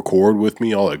can come record with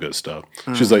me, all that good stuff.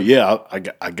 She's like, yeah,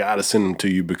 I got to send him to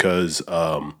you because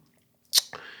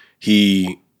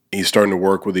he's starting to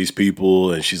work with these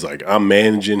people. And she's like, I'm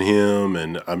managing him,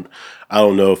 and I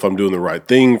don't know if I'm doing the right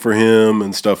thing for him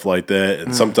and stuff like that.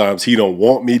 And sometimes he don't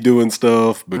want me doing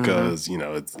stuff because,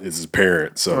 it's his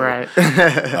parent. So right.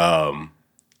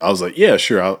 I was like, yeah,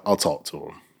 sure, I'll talk to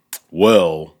him.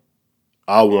 Well,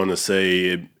 I want to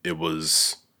say it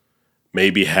was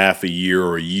maybe half a year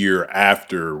or a year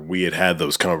after we had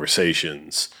those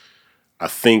conversations. I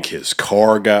think his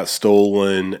car got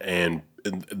stolen, and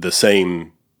the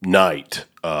same night,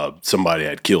 somebody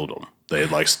had killed him. They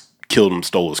had killed him,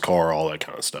 stole his car, all that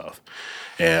kind of stuff.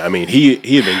 And I mean, he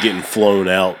had been getting flown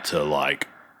out to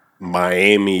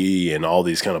Miami and all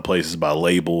these kind of places by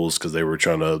labels because they were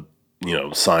trying to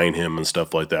sign him and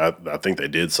stuff like that. I think they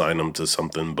did sign him to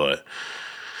something, but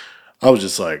I was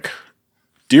just like,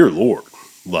 dear Lord,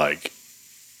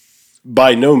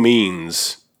 by no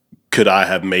means could I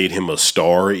have made him a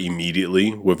star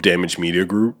immediately with Damage Media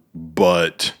Group,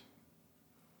 but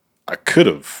I could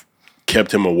have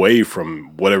kept him away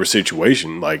from whatever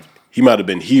situation. He might have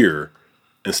been here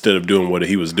instead of doing what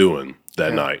he was doing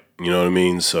that night. You know what I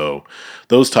mean? So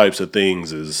those types of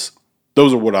things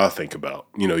those are what I think about.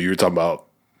 You were talking about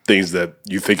things that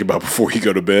you think about before you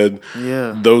go to bed.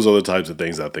 Yeah. Those are the types of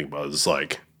things I think about. It's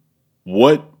like,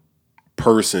 what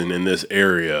person in this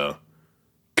area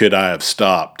could I have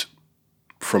stopped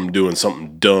from doing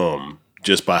something dumb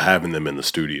just by having them in the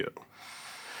studio?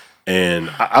 And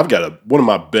I've got one of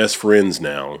my best friends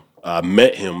now. I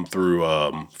met him through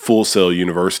Full Sail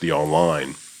University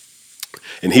online,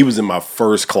 and he was in my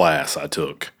first class I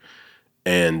took.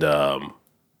 And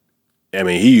I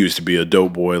mean, he used to be a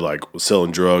dope boy,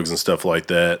 selling drugs and stuff like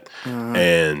that.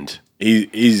 And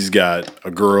he's got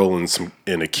a girl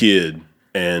and a kid,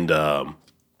 and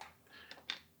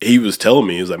he was telling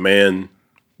me, he was like, man,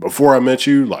 before I met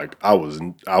you, like I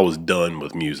was done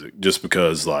with music just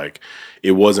because like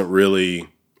it wasn't really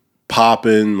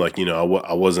popping. Like, you know,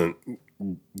 I wasn't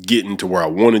getting to where I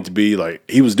wanted to be. Like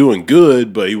he was doing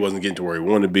good, but he wasn't getting to where he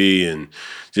wanted to be, and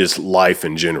just life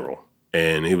in general.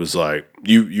 And he was like,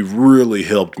 you really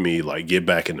helped me like get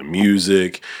back into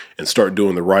music and start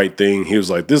doing the right thing. He was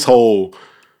like, this whole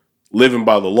living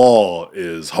by the law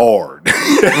is hard.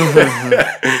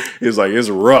 It's like, it's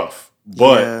rough,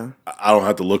 but Yeah. I don't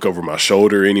have to look over my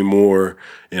shoulder anymore.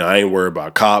 You know, I ain't worried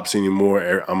about cops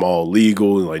anymore. I'm all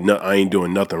legal. Like, I ain't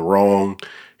doing nothing wrong.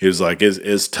 He was like,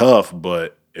 it's tough,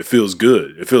 but it feels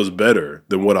good. It feels better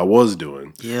than what I was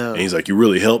doing. Yeah. And he's like, you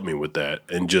really helped me with that.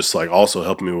 And just like also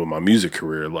helping me with my music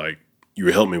career. Like, you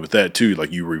helped me with that too.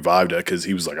 Like, you revived that, because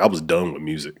he was like, I was done with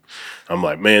music. I'm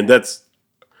like, man,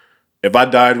 if I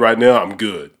died right now, I'm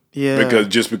good. Yeah.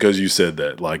 Because you said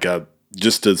that. Like,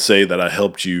 just to say that I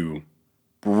helped you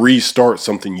restart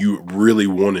something you really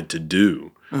wanted to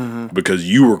do, because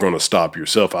you were going to stop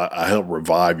yourself. I helped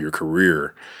revive your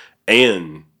career,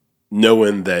 and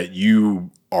knowing that you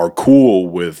are cool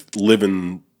with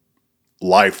living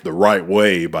life the right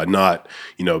way by not,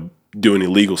 you know, doing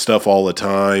illegal stuff all the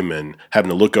time and having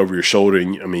to look over your shoulder.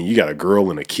 And I mean, you got a girl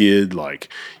and a kid, like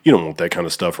you don't want that kind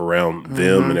of stuff around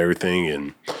them and everything.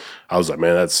 And I was like,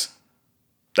 man, that's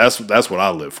what I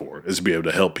live for, is to be able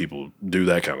to help people do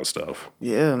that kind of stuff.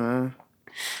 Yeah, man.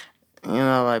 You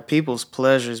know, like people's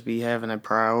pleasures be having their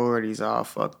priorities all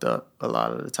fucked up a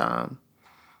lot of the time.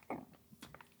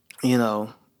 You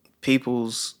know,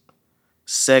 people's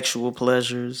sexual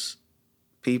pleasures,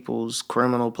 people's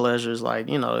criminal pleasures. Like,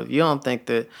 you know, if you don't think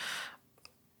that,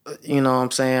 you know what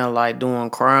I'm saying, like doing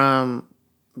crime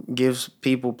gives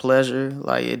people pleasure,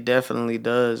 like it definitely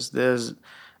does.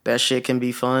 That shit can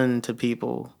be fun to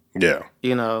people, Yeah.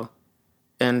 you know,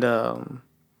 and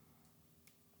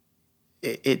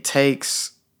it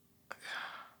takes.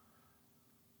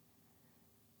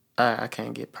 I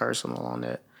can't get personal on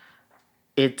that.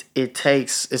 It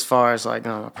takes, as far as like,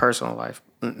 you know, my personal life,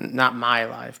 not my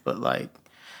life, but like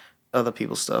other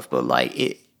people's stuff. But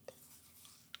like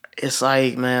it's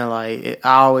like, man, like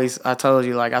I told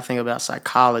you, like I think about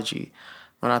psychology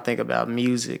when I think about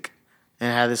music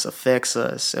and how this affects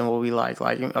us and what we like.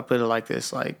 Like I put it like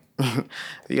this, like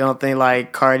you don't think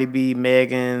like Cardi B,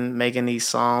 Megan making these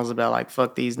songs about like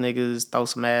fuck these niggas, throw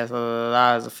some ass,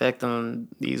 is affecting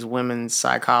these women's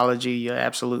psychology? You're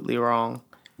absolutely wrong.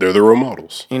 They're the role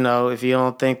models. You know, if you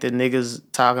don't think that niggas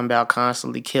talking about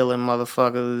constantly killing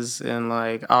motherfuckers and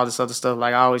like all this other stuff,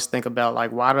 like I always think about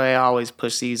like why do they always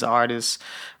push these artists,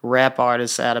 rap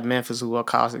artists out of Memphis who are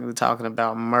constantly talking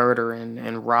about murdering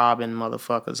and robbing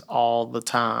motherfuckers all the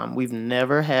time? We've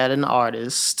never had an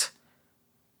artist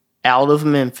out of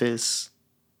Memphis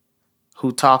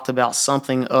who talked about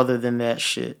something other than that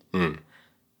shit. And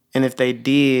if they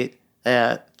did,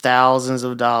 at thousands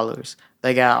of dollars.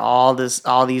 They got all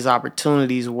these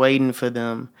opportunities waiting for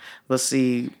them. But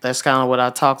see, that's kind of what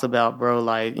I talked about, bro.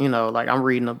 Like, you know, like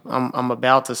I'm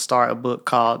about to start a book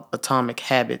called Atomic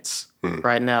Habits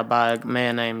right now by a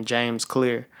man named James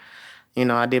Clear. You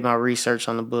know, I did my research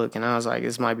on the book and I was like,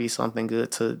 this might be something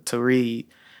good to read.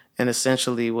 And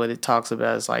essentially what it talks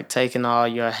about is like taking all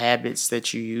your habits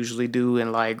that you usually do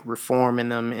and like reforming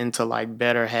them into like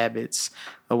better habits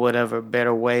or whatever,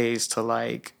 better ways to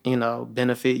like, you know,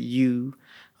 benefit you,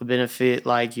 benefit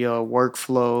like your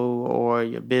workflow or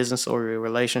your business or your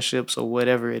relationships or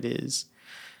whatever it is.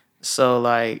 So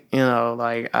like, you know,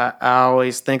 like I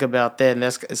always think about that, and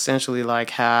that's essentially like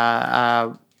how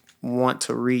I want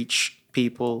to reach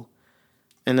people,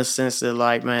 in the sense that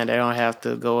like, man, they don't have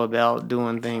to go about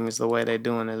doing things the way they're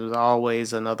doing it. There's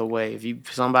always another way.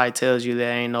 If somebody tells you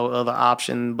there ain't no other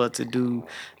option but to do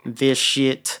this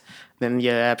shit, then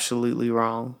you're absolutely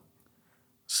wrong.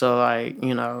 So like,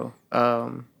 you know,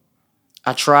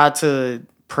 I try to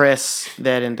press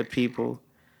that into people.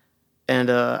 And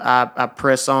I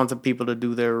press on to people to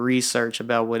do their research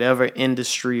about whatever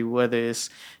industry, whether it's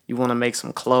you want to make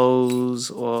some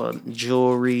clothes or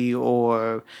jewelry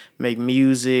or make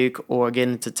music or get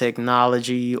into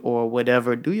technology or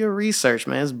whatever. Do your research,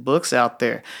 man. There's books out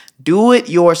there. Do it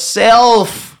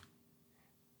yourself.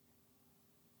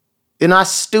 You're not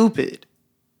stupid.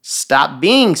 Stop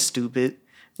being stupid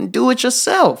and do it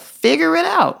yourself. Figure it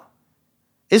out.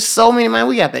 It's so many, man.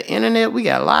 We got the internet, we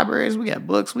got libraries, we got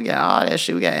books, we got all that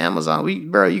shit. We got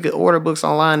Amazon. Bro, you could order books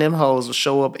online. Them hoes will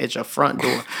show up at your front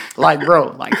door. Like, bro,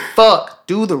 like, fuck,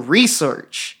 do the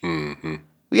research.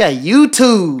 We got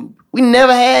YouTube. We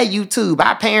never had YouTube.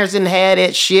 Our parents didn't have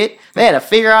that shit. They had to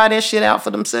figure all that shit out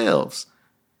for themselves.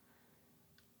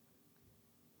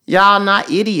 Y'all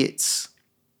not idiots.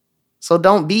 So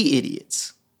don't be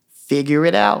idiots. Figure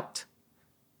it out.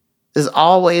 There's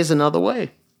always another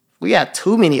way. We got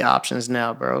too many options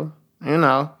now, bro. You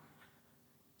know.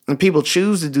 And people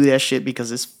choose to do that shit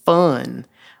because it's fun.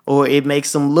 Or it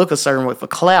makes them look a certain way for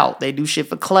clout. They do shit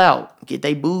for clout. Get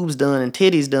their boobs done and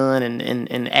titties done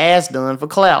and ass done for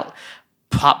clout.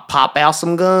 Pop out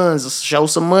some guns, show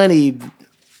some money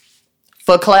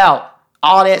for clout.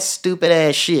 All that stupid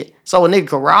ass shit. So a nigga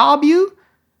could rob you?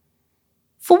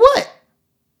 For what?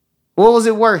 What was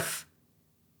it worth?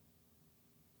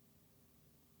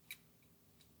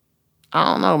 I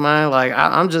don't know, man. Like,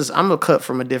 I'm a cut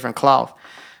from a different cloth.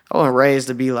 I wasn't raised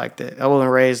to be like that. I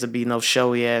wasn't raised to be no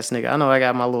showy ass nigga. I know I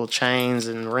got my little chains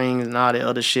and rings and all that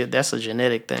other shit. That's a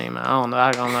genetic thing, man. I don't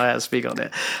know how to speak on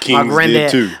that. Kings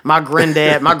did too. My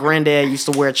granddad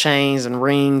used to wear chains and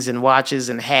rings and watches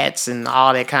and hats and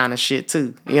all that kind of shit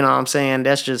too. You know what I'm saying?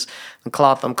 That's just the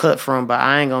cloth I'm cut from, but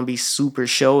I ain't gonna be super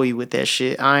showy with that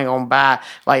shit. I ain't gonna buy,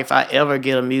 like, if I ever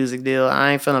get a music deal,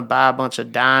 I ain't finna buy a bunch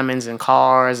of diamonds and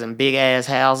cars and big ass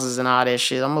houses and all that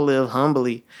shit. I'm gonna live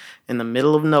humbly in the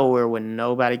middle of nowhere where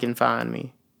nobody can find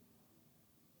me.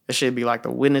 That should be like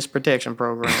the witness protection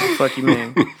program. Fuck you,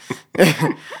 man.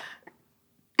 I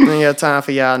ain't got time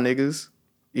for y'all niggas.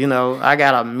 You know, I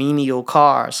got a menial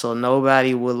car, so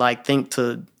nobody would like think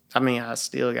to. I mean,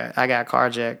 I got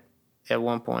carjacked at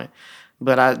one point,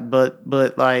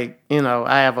 but like, you know,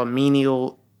 I have a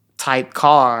menial type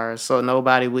car, so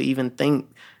nobody would even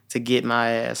think to get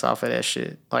my ass off of that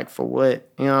shit. Like, for what?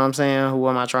 You know what I'm saying? Who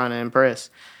am I trying to impress?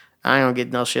 I ain't gonna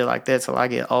get no shit like that till I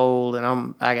get old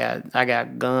and I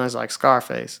got guns like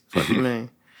Scarface. What do you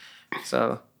mean?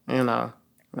 So, you know,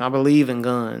 I believe in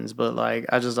guns, but like,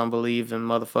 I just don't believe in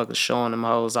motherfuckers showing them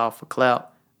hoes off for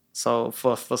clout. So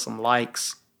for some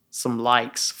likes,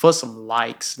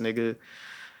 nigga,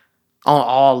 on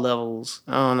all levels.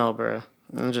 I don't know, bro.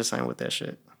 I just ain't with that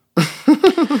shit.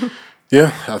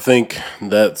 Yeah, I think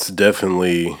that's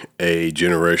definitely a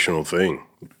generational thing.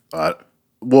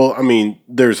 Well, I mean,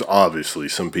 there's obviously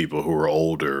some people who are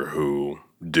older who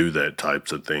do that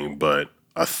types of thing, but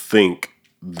I think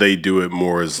they do it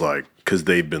more as like because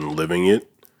they've been living it,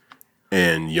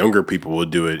 and younger people will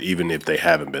do it even if they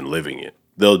haven't been living it.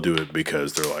 They'll do it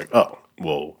because they're like, oh,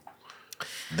 well,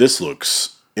 this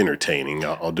looks entertaining.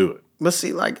 I'll do it. But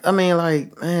see, like, I mean,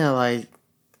 like, man, like,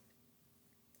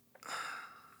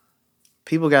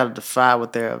 people got to defy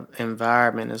what their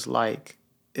environment is like,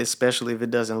 especially if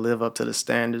it doesn't live up to the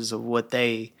standards of what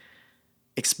they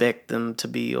expect them to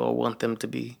be or want them to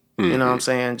be. Mm-hmm. You know what I'm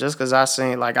saying? Just because I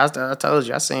seen, like I told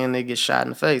you, I seen they get shot in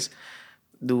the face.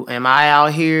 Am I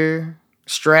out here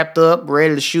strapped up,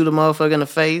 ready to shoot a motherfucker in the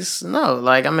face? No.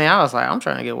 Like, I mean, I was like, I'm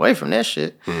trying to get away from that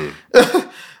shit. Mm-hmm.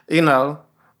 You know,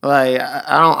 like,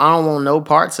 I don't want no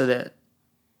parts of that.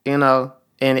 You know?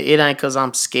 And it ain't because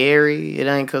I'm scary. It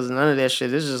ain't because none of that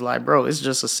shit. It's just like, bro, it's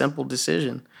just a simple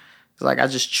decision. It's like, I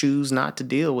just choose not to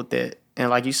deal with that.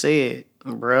 And like you said,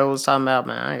 bro was talking about,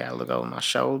 man, I ain't got to look over my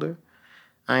shoulder.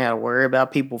 I ain't got to worry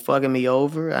about people fucking me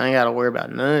over. I ain't got to worry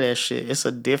about none of that shit. It's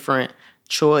a different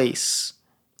choice.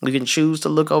 You can choose to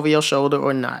look over your shoulder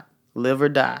or not. Live or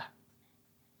die.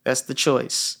 That's the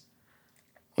choice.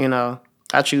 You know,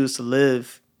 I choose to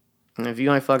live. And if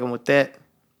you ain't fucking with that,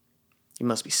 you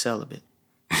must be celibate.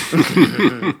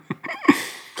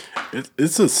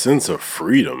 It's a sense of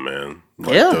freedom, man.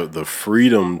 Like, yeah. The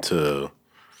freedom to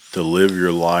live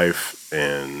your life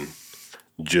and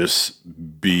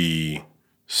just be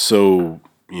so,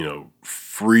 you know,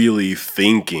 freely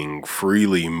thinking,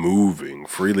 freely moving,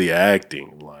 freely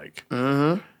acting. Like,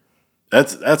 mm-hmm.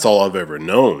 That's all I've ever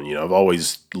known. You know, I've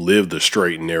always lived a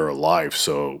straight and narrow life.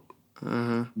 So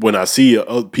mm-hmm. when I see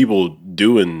people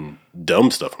doing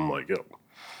dumb stuff, I'm like, yo,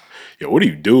 what are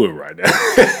you doing right now?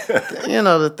 You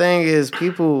know, the thing is,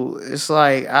 people, it's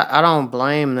like, I don't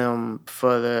blame them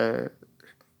for the,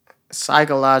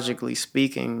 psychologically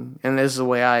speaking, and this is the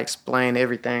way I explain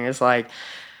everything. It's like,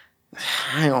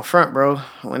 I ain't gonna front, bro.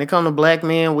 When it comes to black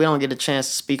men, we don't get a chance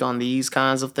to speak on these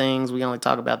kinds of things. We only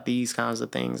talk about these kinds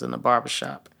of things in the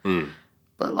barbershop. Mm.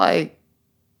 But, like,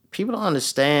 people don't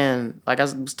understand, like I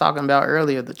was talking about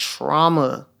earlier, the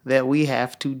trauma that we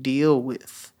have to deal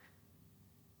with.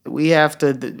 We have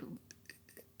to,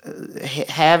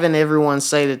 having everyone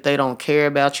say that they don't care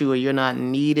about you or you're not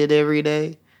needed every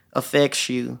day affects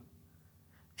you.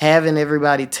 Having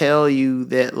everybody tell you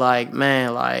that, like,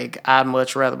 man, like, I'd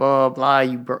much rather blah, blah,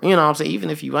 you broke. You know what I'm saying?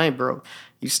 Even if you ain't broke,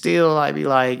 you still like be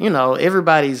like,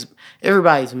 everybody's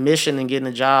mission in getting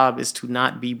a job is to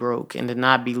not be broke and to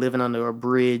not be living under a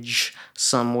bridge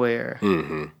somewhere.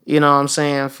 Mm-hmm. You know what I'm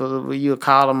saying? For you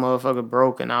call a motherfucker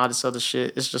broke and all this other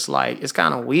shit. It's just like, it's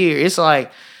kind of weird. It's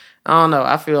like, I don't know.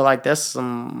 I feel like that's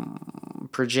some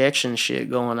projection shit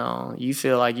going on. You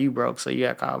feel like you broke, so you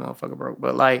got to call a motherfucker broke.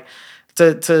 But like,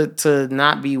 to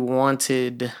not be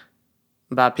wanted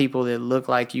by people that look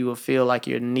like you or feel like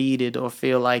you're needed or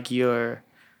feel like you're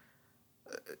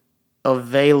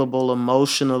available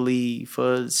emotionally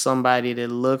for somebody that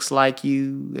looks like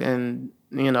you and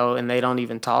they don't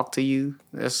even talk to you.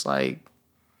 It's like,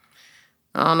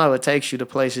 I don't know, it takes you to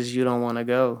places you don't want to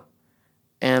go.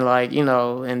 And like,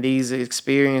 and these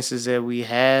experiences that we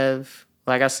have,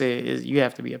 like I said, you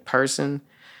have to be a person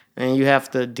and you have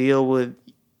to deal with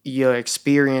your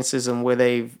experiences and where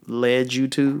they've led you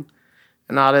to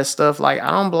and all that stuff. Like, I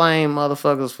don't blame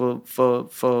motherfuckers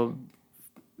for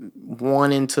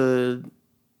wanting to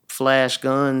flash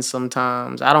guns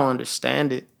sometimes. I don't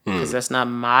understand it because that's not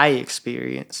my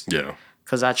experience. Yeah.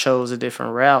 Because I chose a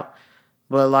different route.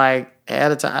 But like,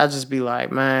 at a time, I just be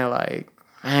like, man,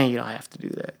 you don't have to do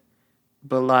that.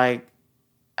 But like,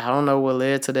 I don't know what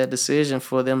led to that decision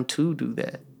for them to do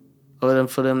that. Or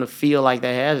for them to feel like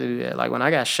they had to do that. Like when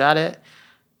I got shot at,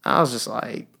 I was just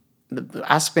like,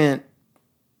 I spent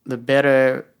the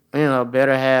better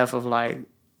half of like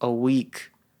a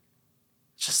week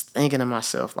just thinking to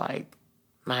myself, like,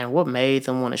 man, what made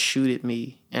them want to shoot at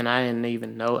me? And I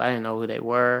didn't know who they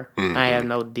were. Mm-hmm. I had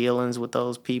no dealings with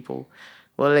those people.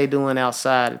 What are they doing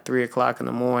outside at 3 o'clock in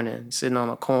the morning, sitting on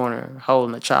a corner,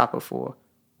 holding a chopper for?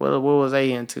 What was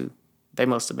they into? They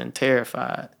must have been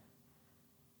terrified.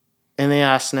 And then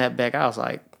I snapped back. I was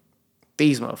like,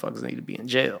 these motherfuckers need to be in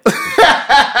jail.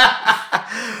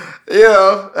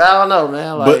 I don't know,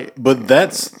 man. Like, but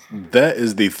that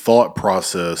is the thought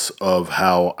process of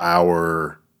how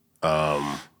our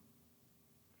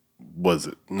was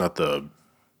it not the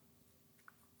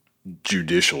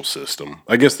judicial system?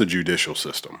 I guess the judicial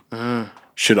system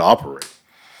should operate.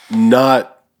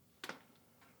 Not,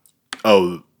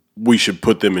 we should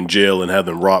put them in jail and have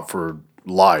them rot for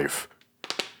life.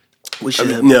 We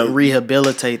should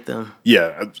rehabilitate them.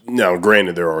 Yeah. Now,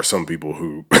 granted, there are some people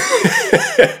who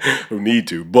who need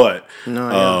to, but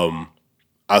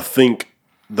I think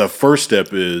the first step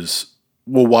is,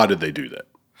 well, why did they do that?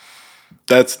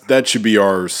 That should be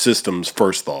our system's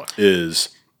first thought. Is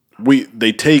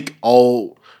they take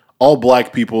all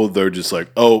black people. They're just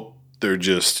like, they're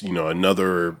just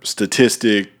another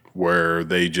statistic where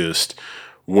they just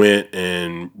went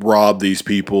and robbed these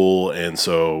people, and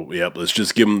so let's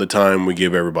just give them the time we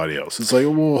give everybody else. It's like,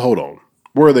 well, hold on,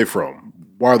 where are they from?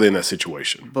 Why are they in that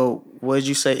situation? But what did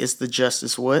you say? It's the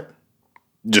justice what?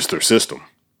 Just their system.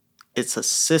 It's a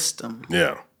system.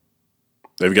 Yeah,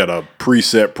 they've got a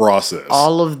preset process.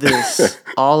 All of this,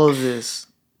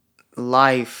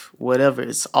 life, whatever.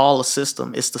 It's all a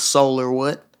system. It's the solar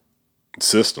what?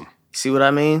 System. See what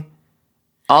I mean?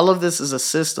 All of this is a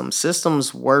system.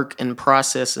 Systems work and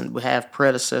process and have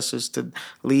predecessors to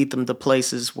lead them to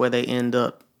places where they end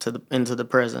up into the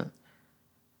present.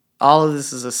 All of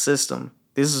this is a system.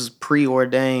 This is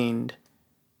preordained,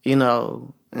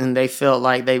 and they felt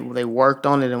like they worked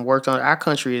on it and worked on it. Our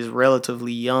country is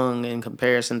relatively young in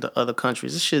comparison to other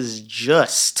countries. This shit is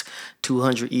just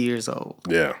 200 years old.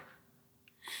 Yeah.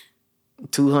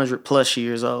 200 plus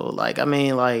years old.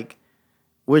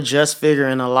 We're just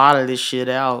figuring a lot of this shit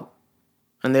out.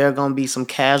 And there are going to be some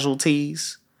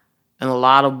casualties and a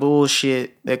lot of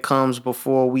bullshit that comes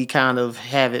before we kind of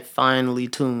have it finely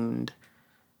tuned.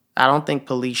 I don't think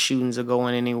police shootings are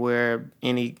going anywhere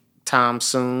anytime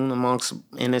soon amongst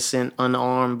innocent,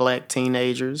 unarmed black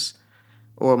teenagers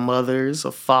or mothers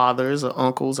or fathers or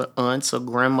uncles or aunts or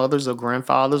grandmothers or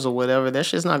grandfathers or whatever. That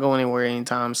shit's not going anywhere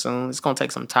anytime soon. It's going to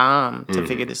take some time to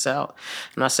figure this out.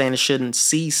 I'm not saying it shouldn't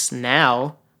cease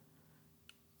now,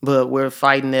 but we're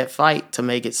fighting that fight to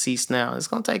make it cease now. It's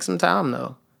going to take some time,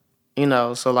 though.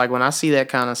 So, like, when I see that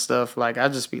kind of stuff, like, I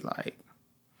just be like,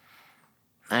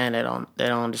 man, they don't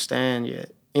understand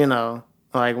yet.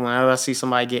 Like, whenever I see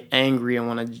somebody get angry and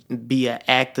want to be an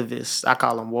activist, I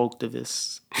call them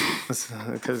woketivists.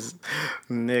 Because,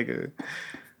 nigga.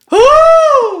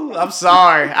 Woo! I'm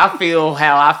sorry. I feel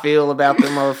how I feel about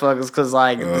them motherfuckers because,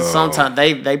 like, sometimes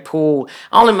they pull.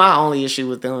 My only issue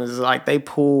with them is, like, they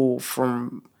don't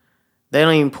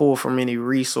even pull from any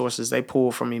resources. They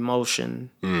pull from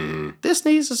emotion. Mm-hmm. This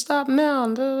needs to stop now.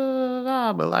 Da, da,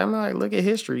 da. But I'm like, look at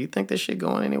history. You think this shit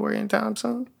going anywhere anytime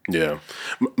soon? Yeah.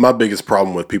 My biggest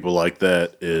problem with people like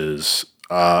that is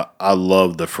I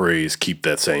love the phrase, keep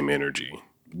that same energy.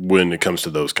 when it comes to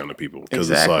those kind of people. Because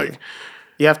it's like,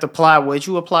 you have to apply what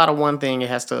you apply to one thing, it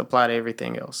has to apply to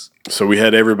everything else. so we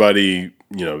had everybody,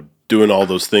 doing all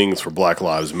those things for Black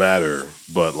Lives Matter,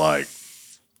 but like,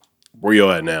 where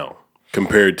you at now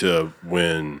compared to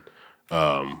when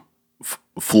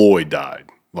Floyd died?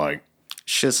 Like,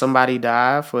 should somebody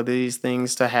die for these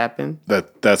things to happen?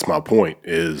 That's my point.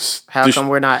 Is how come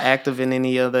we're not active in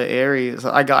any other areas?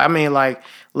 Like, I mean, like,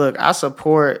 look, I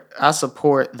support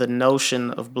the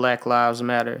notion of Black Lives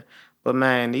Matter. But,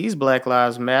 man, these Black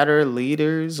Lives Matter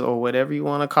leaders or whatever you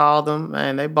want to call them,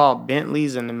 man, they bought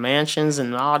Bentleys and the mansions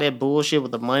and all that bullshit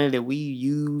with the money that we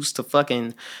use to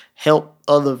fucking help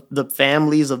the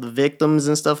families of the victims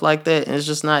and stuff like that. And it's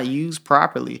just not used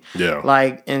properly. Yeah.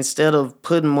 Like, instead of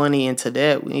putting money into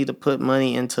that, we need to put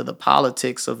money into the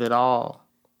politics of it all.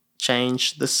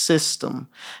 Change the system.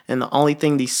 And the only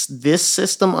thing this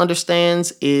system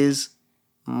understands is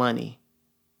money.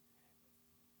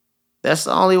 That's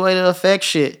the only way to affect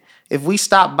shit. If we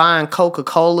stop buying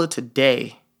Coca-Cola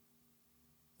today,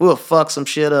 we'll fuck some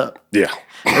shit up. Yeah.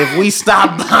 If we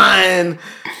stop buying,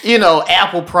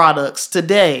 Apple products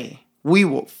today, we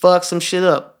will fuck some shit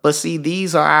up. But see,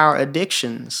 these are our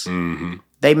addictions. Mm-hmm.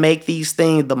 They make these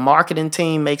things, the marketing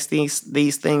team makes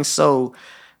these things so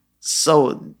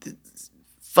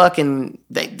fucking,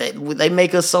 they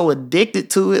make us so addicted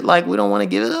to it, like we don't want to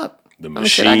give it up. The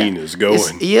machine is going.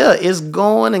 It's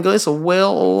going and go. It's a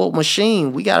well-oiled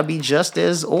machine. We got to be just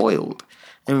as oiled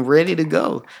and ready to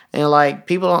go. And, like,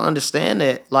 people don't understand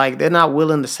that. Like, they're not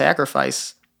willing to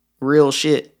sacrifice real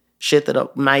shit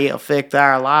that may affect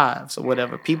our lives or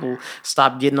whatever. People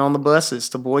stop getting on the buses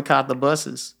to boycott the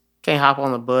buses. Can't hop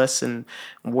on the bus and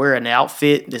wear an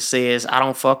outfit that says, I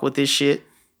don't fuck with this shit.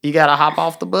 You got to hop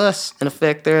off the bus and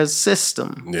affect their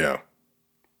system. Yeah.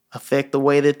 Affect the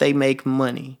way that they make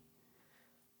money.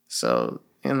 So,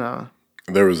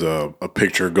 There was a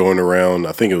picture going around.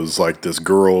 I think it was like this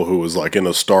girl who was like in a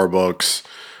Starbucks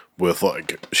with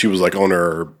like, she was like on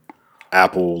her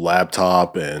Apple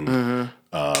laptop and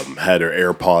had her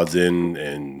AirPods in.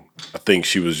 And I think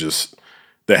she was just,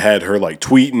 they had her like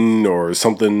tweeting or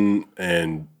something.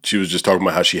 And she was just talking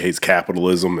about how she hates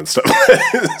capitalism and stuff.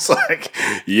 It's like,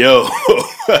 yo.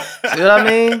 You know what I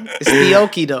mean? It's the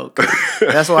okie doke.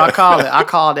 That's what I call it. I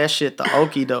call that shit the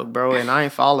okie doke, bro. And I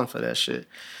ain't falling for that shit.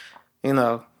 If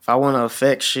I want to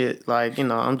affect shit, like,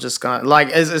 I'm just gonna, like,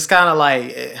 it's kind of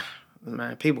like,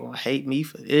 man, people hate me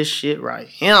for this shit right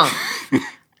here.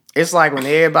 It's like when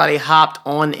everybody hopped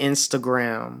on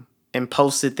Instagram and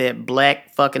posted that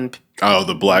black fucking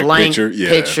the black picture, yeah,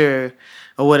 picture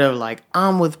or whatever. Like,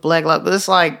 I'm with Black Lives, but it's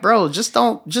like, bro, just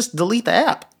delete the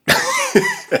app.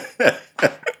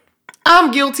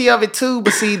 I'm guilty of it too,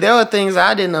 but see, there were things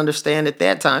I didn't understand at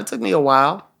that time. It took me a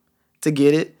while to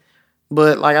get it,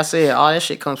 but like I said, all that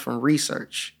shit comes from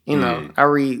research. I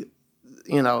read,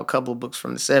 a couple of books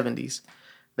from the 70s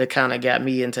that kind of got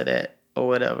me into that or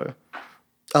whatever.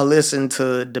 I listened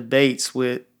to debates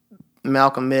with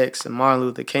Malcolm X and Martin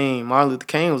Luther King. Martin Luther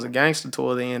King was a gangster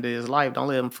toward the end of his life. Don't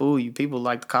let him fool you. People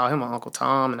like to call him Uncle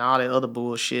Tom and all that other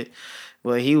bullshit.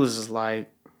 But he was just like,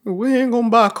 we ain't gonna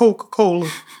buy Coca-Cola.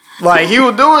 Like, he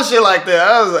was doing shit like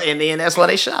that. And then that's why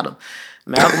they shot him.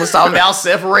 Malcolm was talking about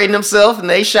separating himself, and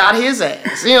they shot his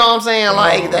ass. You know what I'm saying?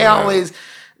 Like, always,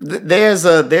 there's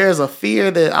a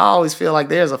fear that, I always feel like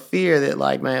there's a fear that,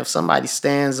 like, man, if somebody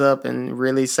stands up and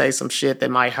really say some shit that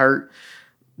might hurt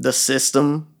the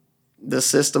system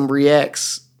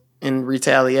reacts in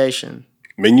retaliation.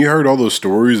 I mean, you heard all those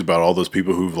stories about all those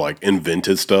people who've, like,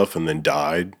 invented stuff and then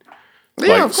died. Yeah,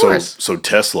 like, of course. So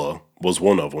Tesla was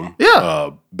one of them. Yeah.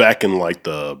 Back in like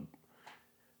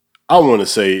I want to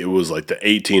say it was like the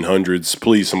 1800s.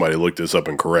 Please, somebody look this up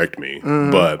and correct me.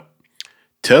 Mm-hmm. But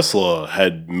Tesla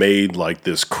had made like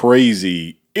this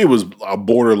crazy, it was a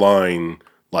borderline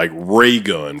like ray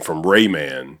gun from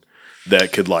Rayman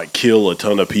that could like kill a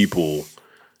ton of people.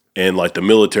 And like the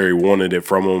military wanted it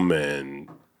from him, and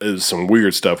some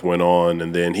weird stuff went on.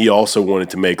 And then he also wanted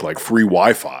to make like free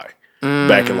Wi-Fi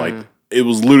back in like, it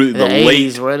was literally the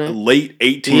 80s, late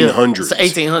 1800s. Yeah.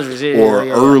 It's 1800s, yeah. Or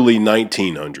early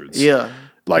 1900s. Yeah.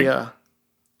 Like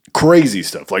crazy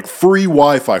stuff. Like free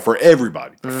Wi-Fi for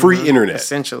everybody. Free internet.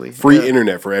 Essentially. Free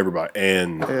internet for everybody.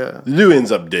 And the dude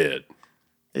ends up dead.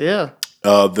 Yeah.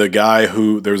 There's a guy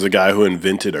who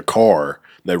invented a car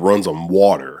that runs on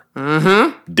water.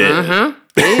 Mm-hmm. Dead. Mm-hmm.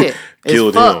 Dead.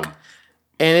 Killed him.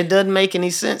 And it doesn't make any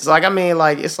sense. Like, I mean,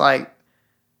 like,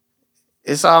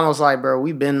 it's almost like, bro,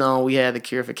 we had the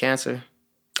cure for cancer.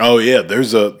 Oh yeah,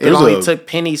 it only took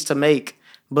pennies to make,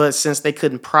 but since they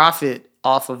couldn't profit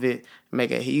off of it,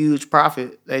 make a huge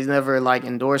profit, they never like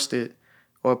endorsed it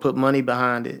or put money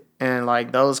behind it. And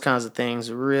like those kinds of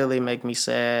things really make me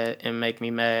sad and make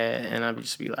me mad. And I'd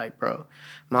just be like, bro,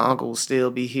 my uncle will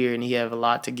still be here and he have a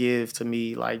lot to give to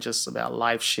me, like just about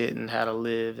life shit and how to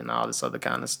live and all this other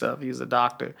kind of stuff. He was a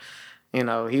doctor. You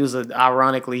know,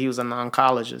 ironically, he was an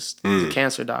oncologist, he was a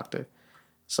cancer doctor.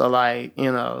 So like,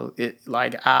 you know,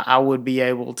 I would be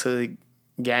able to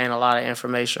gain a lot of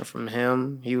information from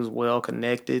him. He was well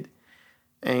connected.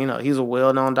 And, you know, he's a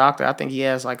well-known doctor. I think he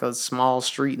has, like, a small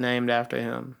street named after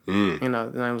him. You know,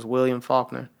 his name was William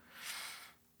Faulkner.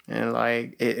 And,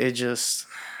 like, it just...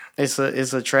 It's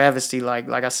a travesty. Like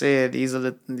I said, these are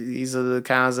the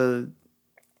kinds of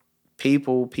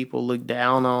people look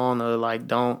down on or, like,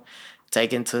 don't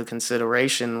take into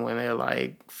consideration when they're,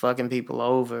 like, fucking people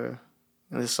over.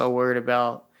 And they're so worried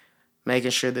about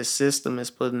making sure the system is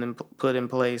put in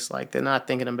place. Like, they're not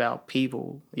thinking about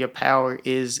people. Your power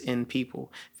is in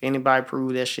people. If anybody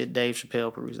proved that shit, Dave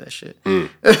Chappelle proves that shit.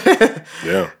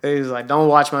 Yeah. He was like, don't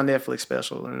watch my Netflix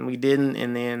special. And we didn't,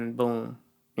 and then boom.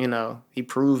 You know, he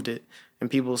proved it.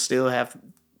 And people still have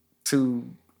to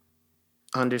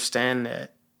understand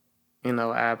that, you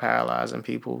know, our paralyzing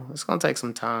people. It's gonna take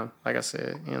some time, like I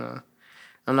said, you know.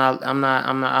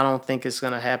 I don't think it's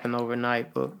gonna happen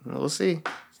overnight, but we'll see.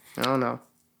 I don't know.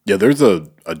 Yeah, there's a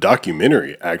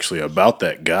documentary actually about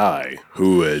that guy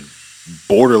who had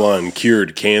borderline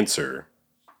cured cancer,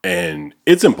 and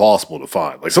it's impossible to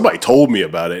find. Like, somebody told me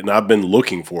about it, and I've been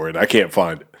looking for it. I can't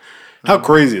find it. How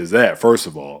crazy is that, first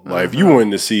of all? Like, if you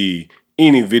wanted to see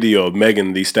any video of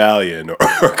Megan Thee Stallion or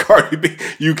Cardi B,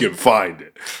 you can find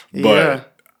it.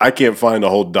 But I can't find a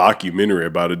whole documentary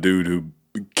about a dude who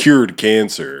cured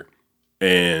cancer,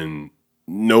 and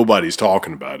nobody's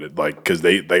talking about it, like, because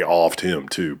they offed him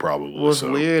too, probably. What's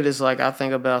weird is, like, I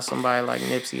think about somebody like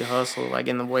Nipsey Hussle, like,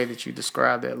 in the way that you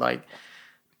described it. Like,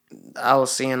 I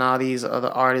was seeing all these other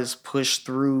artists push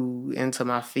through into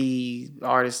my feed,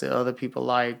 artists that other people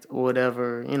liked or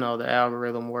whatever. You know, the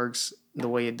algorithm works the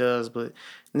way it does, but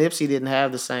Nipsey didn't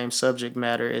have the same subject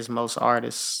matter as most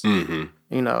artists, you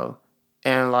know.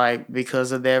 And, like,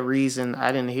 because of that reason,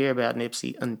 I didn't hear about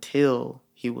Nipsey until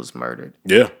he was murdered.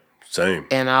 Yeah. Same.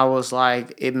 And I was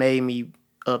like, it made me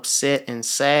upset and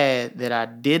sad that I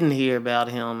didn't hear about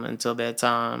him until that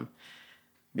time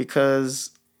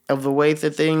because of the way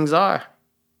that things are.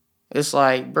 It's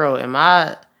like, bro, am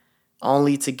I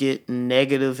only to get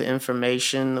negative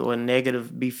information or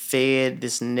be fed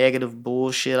this negative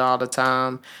bullshit all the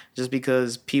time just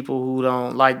because people who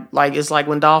don't like it's like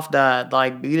when Dolph died,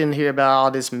 like, you didn't hear about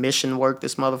all this mission work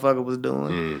this motherfucker was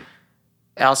doing.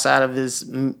 Outside of his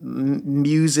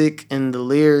music and the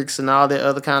lyrics and all that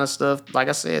other kind of stuff, like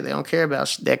I said, they don't care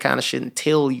about that kind of shit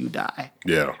until you die.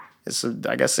 Yeah,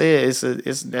 Like I said,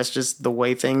 that's just the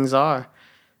way things are,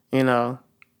 you know.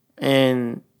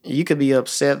 And you could be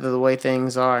upset with the way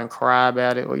things are and cry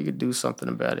about it, or you could do something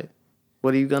about it.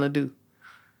 What are you gonna do?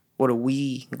 What are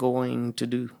we going to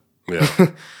do? Yeah,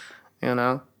 you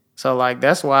know. So, like,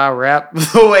 that's why I rap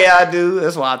the way I do.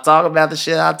 That's why I talk about the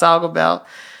shit I talk about.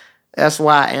 That's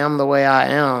why I am the way I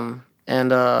am.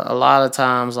 And a lot of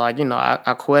times, like, you know,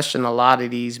 I question a lot of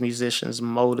these musicians'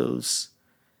 motives.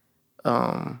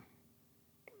 Not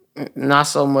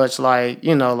so much like,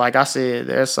 you know, like I said,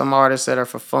 there's some artists that are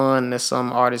for fun, there's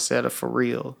some artists that are for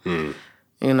real. You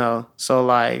know, so,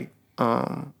 like,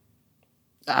 I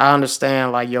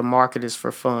understand, like, your market is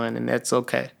for fun, and that's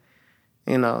okay.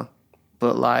 You know,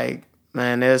 but, like,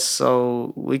 man,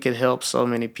 we could help so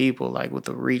many people, like, with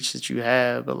the reach that you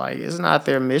have, but, like, it's not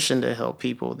their mission to help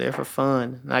people. They're for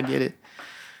fun, and I get it.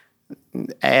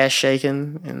 Ass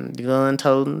shaking and gun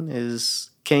toting is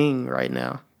king right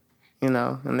now, you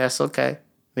know, and that's okay.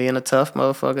 Being a tough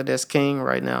motherfucker, that's king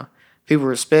right now. People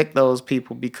respect those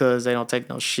people because they don't take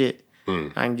no shit.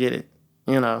 I can get it.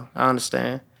 You know, I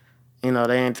understand. You know,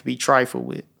 they ain't to be trifled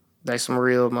with. They some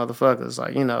real motherfuckers.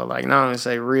 Like, you know, like, not only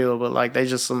say real, but, like, they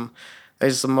just some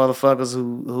motherfuckers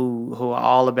who are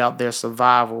all about their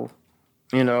survival,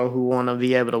 you know, who want to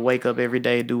be able to wake up every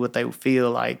day, do what they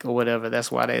feel like or whatever.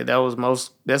 That's why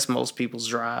that's most people's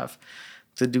drive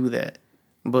to do that.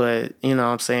 But, you know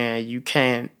what I'm saying, you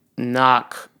can't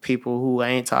knock people who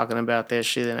ain't talking about that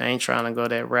shit and ain't trying to go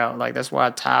that route. Like, that's why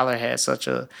Tyler had such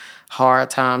a hard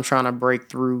time trying to break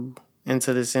through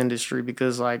into this industry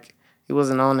because, like, he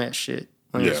wasn't on that shit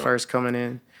when he was first coming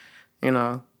in, you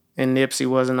know. And Nipsey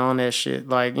wasn't on that shit.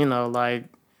 Like, you know, like,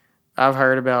 I've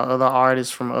heard about other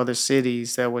artists from other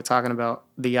cities that were talking about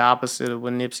the opposite of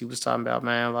what Nipsey was talking about,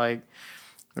 man. Like,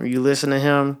 when you listen to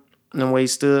him and what he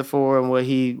stood for and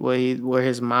where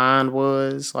his mind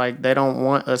was, like, they don't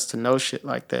want us to know shit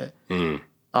like that.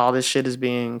 All this shit is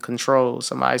being controlled.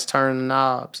 Somebody's turning the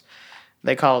knobs.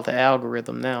 They call it the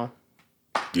algorithm now.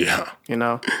 Yeah. You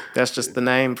know, that's just the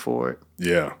name for it.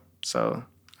 Yeah. So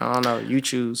I don't know. You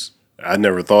choose. I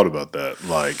never thought about that.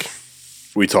 Like,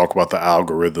 we talk about the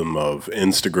algorithm of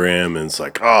Instagram, and it's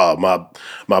like,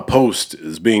 my post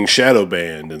is being shadow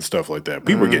banned and stuff like that.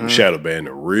 People are getting shadow banned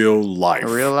in real life. In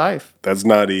real life. That's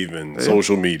not even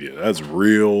social media. That's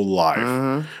real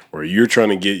life, where you're trying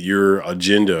to get your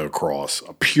agenda across,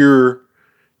 a pure,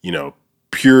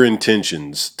 pure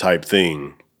intentions type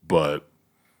thing, but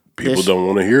people don't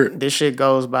want to hear it. This shit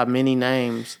goes by many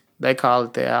names. They call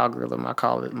it the algorithm. I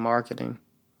call it marketing.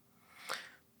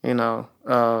 Or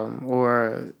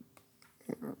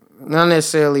not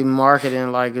necessarily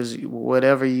marketing, like is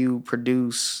whatever you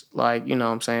produce, like, you know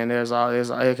what I'm saying?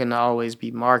 It can always be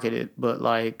marketed, but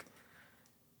like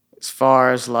as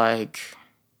far as I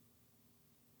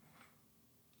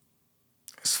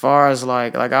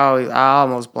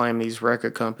almost blame these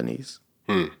record companies.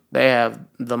 They have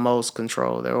the most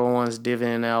control. They're the ones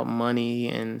divvying out money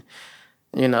and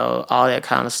all that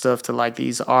kind of stuff to like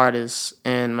these artists.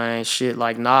 And man, shit,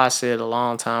 like Nas said a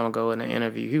long time ago in an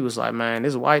interview, he was like, man,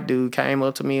 this white dude came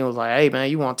up to me and was like, hey man,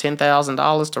 you want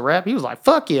 $10,000 to rap? He was like,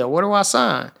 fuck yeah, where do I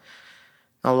sign?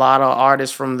 A lot of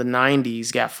artists from the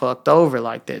 90s got fucked over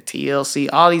like that. TLC,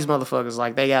 all these motherfuckers,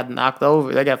 like they got knocked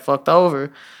over. They got fucked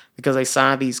over because they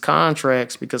signed these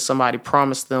contracts because somebody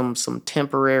promised them some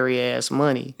temporary ass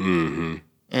money. Mm-hmm.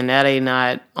 And that they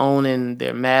not owning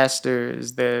their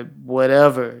masters, their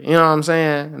whatever. You know what I'm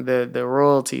saying? The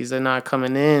royalties, they're not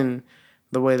coming in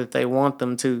the way that they want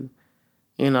them to.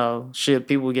 Shit,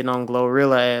 people getting on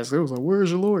Glorilla ass. It was like,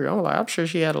 where's your lawyer? I'm like, I'm sure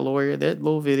she had a lawyer. That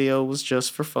little video was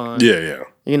just for fun. Yeah.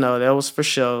 That was for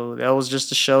show. That was just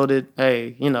to show that,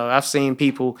 hey, I've seen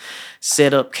people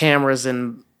set up cameras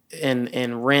and rent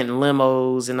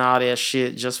limos and all that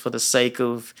shit just for the sake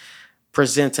of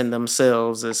presenting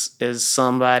themselves as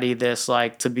somebody that's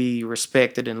like to be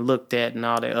respected and looked at and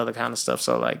all that other kind of stuff.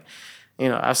 So like,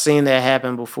 I've seen that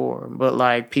happen before, but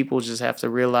like people just have to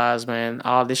realize, man,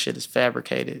 all this shit is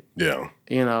fabricated. Yeah.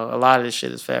 A lot of this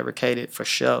shit is fabricated for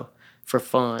show, for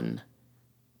fun,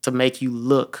 to make you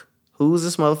look. Who's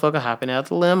this motherfucker hopping out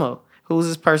the limo? Who's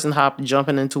this person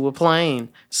jumping into a plane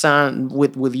signed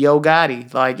with Yo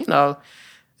Gotti? Like,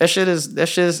 that shit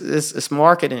is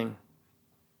marketing.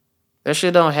 That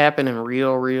shit don't happen in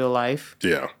real life.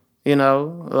 Yeah.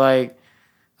 Like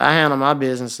I handle my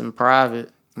business in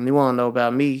private. And you want to know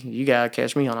about me, you gotta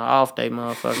catch me on an off day,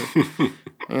 motherfucker.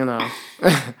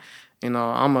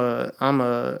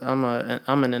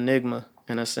 I'm an enigma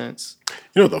in a sense.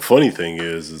 The funny thing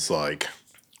is like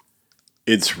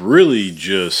it's really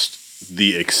just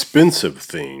the expensive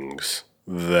things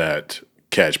that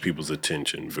catch people's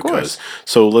attention. Because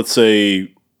so let's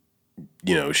say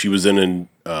she was in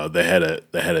they had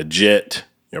a jet,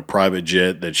 private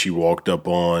jet that she walked up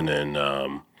on,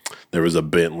 and there was a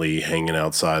Bentley hanging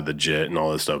outside the jet and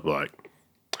all this stuff. Like,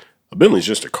 a Bentley's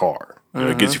just a car.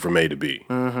 It gets you from A to B.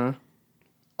 A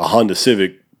Honda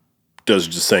Civic does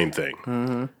the same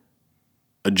thing.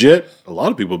 A jet, a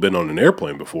lot of people have been on an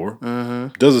airplane before,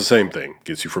 does the same thing.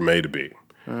 Gets you from A to B.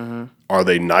 Are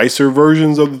they nicer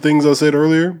versions of the things I said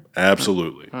earlier?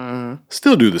 Absolutely.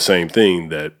 Still do the same thing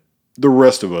that the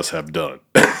rest of us have done.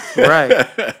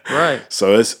 Right.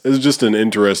 So it's just an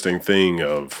interesting thing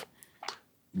of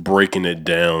breaking it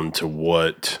down to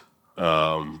what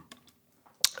I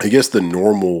guess the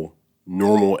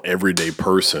normal everyday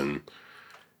person,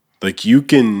 like, you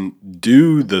can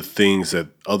do the things that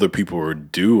other people are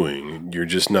doing. You're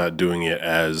just not doing it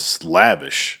as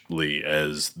lavishly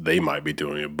as they might be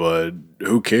doing it. But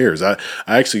who cares? I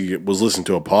actually was listening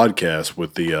to a podcast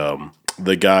with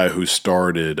the guy who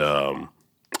started I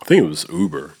think it was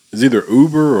Uber. It's either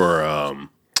Uber or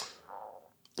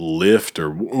Lyft or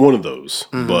one of those.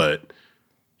 But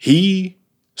he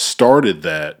started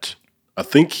that. I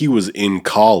think he was in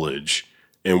college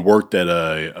and worked at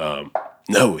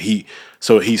he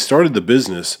started the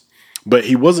business, but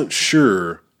he wasn't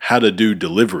sure how to do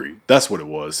delivery. That's what it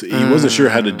was. He wasn't sure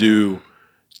how to do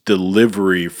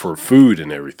delivery for food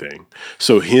and everything.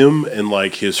 So him and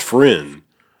like his friend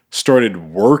started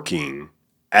working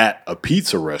at a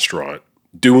pizza restaurant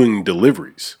doing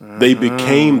deliveries. They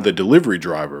became the delivery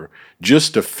driver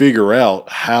just to figure out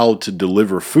how to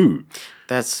deliver food.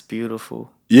 That's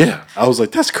beautiful. Yeah. I was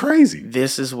like, that's crazy.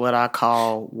 This is what I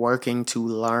call working to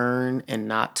learn and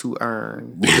not to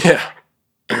earn. Yeah.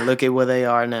 And look at where they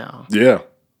are now. Yeah.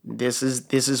 This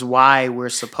is why we're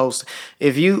supposed to.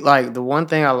 If you like, the one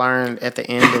thing I learned at the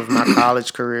end of my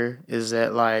college career is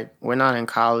that like we're not in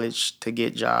college to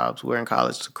get jobs. We're in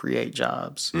college to create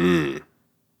jobs.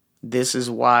 This is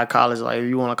why college, like if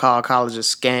you want to call college a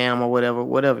scam or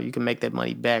whatever, you can make that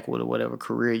money back with whatever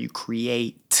career you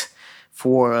create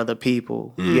for other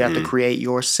people. You have to create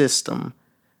your system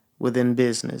within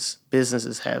business.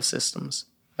 Businesses have systems.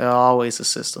 There's always a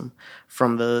system.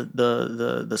 From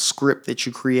the script that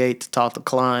you create to talk to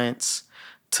clients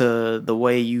to the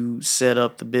way you set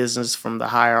up the business from the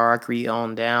hierarchy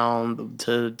on down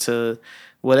to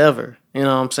whatever. You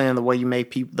know what I'm saying? The way you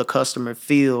make the customer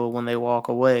feel when they walk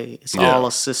away. It's all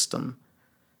a system.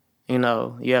 You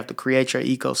know, you have to create your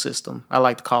ecosystem. I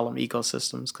like to call them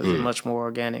ecosystems because they're much more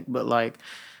organic. But like,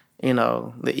 you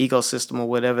know, the ecosystem or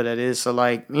whatever that is. So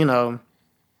like, you know,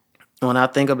 when I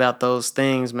think about those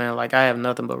things, man, like I have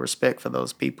nothing but respect for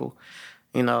those people.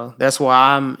 You know, that's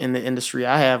why I'm in the industry.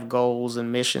 I have goals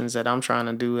and missions that I'm trying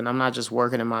to do, and I'm not just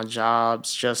working in my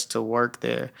jobs just to work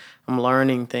there. I'm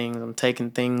learning things. I'm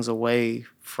taking things away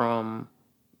from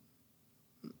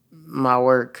my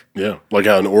work. Yeah, like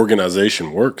how an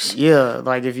organization works. Yeah,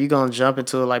 like if you're gonna jump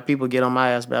into it, like people get on my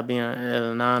ass about being at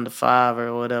a 9 to 5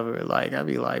 or whatever. Like I'd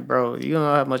be like, bro, you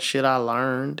know how much shit I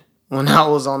learned when I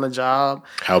was on the job.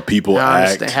 How people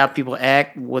act. How people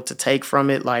act, what to take from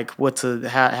it, like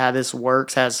how this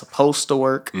works, how it's supposed to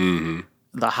work, the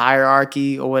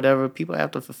hierarchy or whatever. People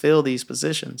have to fulfill these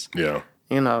positions. Yeah.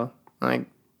 You know, like.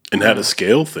 And how to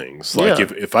scale things. Like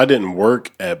if I didn't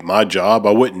work at my job,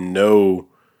 I wouldn't know.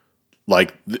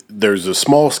 Like there's a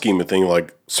small scheme of thing.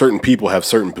 Like certain people have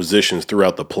certain positions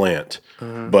throughout the plant,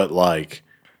 but like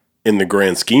in the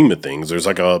grand scheme of things, there's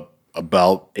like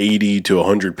about 80 to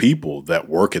 100 people that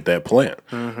work at that plant.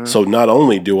 So not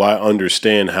only do I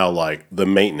understand how like the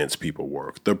maintenance people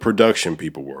work, the production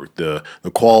people work, the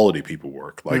quality people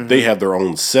work, like they have their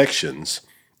own sections,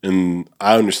 and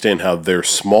I understand how their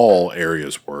small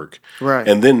areas work. Right.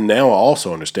 And then now I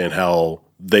also understand how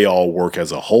they all work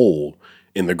as a whole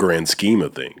in the grand scheme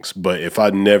of things. But if I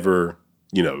never,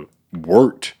 you know,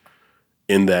 worked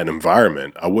in that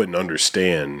environment, I wouldn't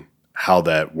understand how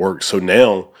that works. So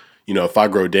now, you know, if I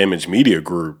grow Damage Media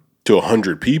Group to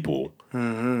 100 people,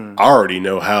 I already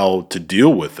know how to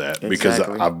deal with that because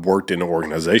I've worked in an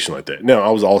organization like that. Now, I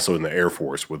was also in the Air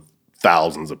Force with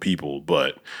thousands of people,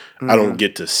 but I don't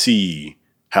get to see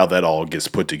how that all gets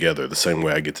put together the same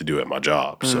way I get to do at my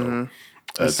job. So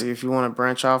if you want to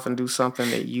branch off and do something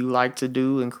that you like to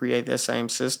do and create that same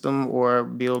system or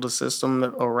build a system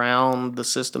around the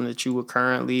system that you were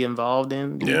currently involved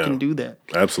in, you can do that.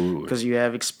 Absolutely. Because you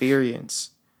have experience.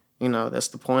 You know, that's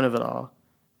the point of it all.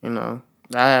 You know,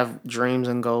 I have dreams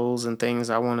and goals and things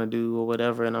I want to do or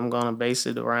whatever, and I'm going to base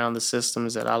it around the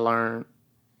systems that I learned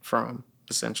from,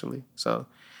 essentially. So,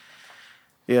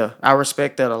 yeah, I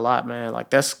respect that a lot, man. Like,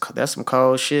 that's some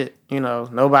cold shit. You know,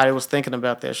 nobody was thinking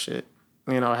about that shit.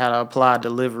 You know, how to apply a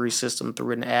delivery system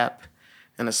through an app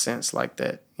in a sense like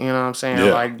that. You know what I'm saying?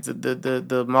 Yeah. Like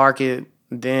the market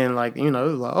then, like, you know,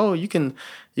 like, oh, you can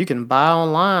buy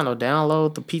online or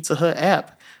download the Pizza Hut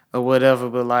app or whatever,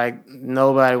 but like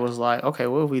nobody was like, okay,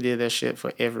 what if we did that shit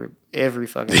for every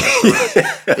fucking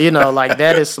restaurant? You know, like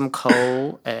that is some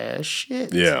cold ass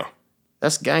shit. Yeah.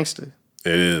 That's gangster.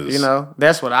 It is. You know,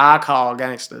 that's what I call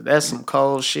gangster. That's some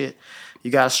cold shit. You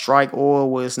got to strike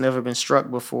oil where it's never been struck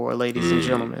before, ladies and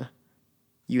gentlemen.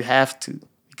 You have to.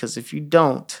 Because if you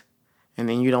don't, and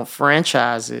then you don't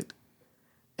franchise it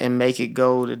and make it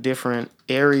go to different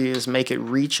areas, make it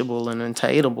reachable and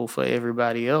attainable for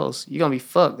everybody else, you're going to be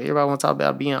fucked. Everybody want to talk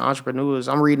about being entrepreneurs.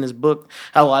 I'm reading this book.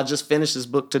 I just finished this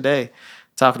book today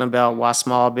talking about why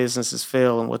small businesses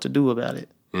fail and what to do about it.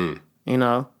 You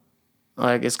know?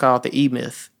 Like, it's called The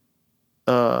E-Myth.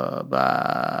 By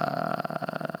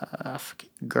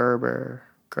Gerber,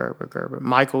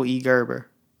 Michael E. Gerber,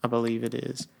 I believe it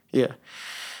is. Yeah.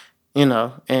 You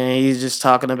know, and he's just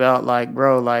talking about like,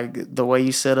 bro, like the way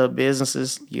you set up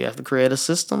businesses, you have to create a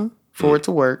system for it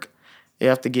to work. You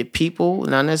have to get people,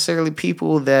 not necessarily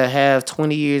people that have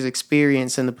 20 years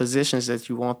experience in the positions that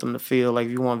you want them to fill. Like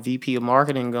if you want VP of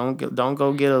marketing, don't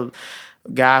go get a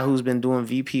guy who's been doing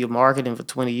VP of marketing for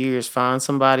 20 years. Find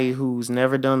somebody who's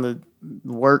never done the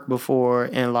work before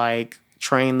and like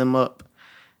train them up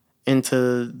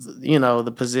into, you know,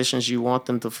 the positions you want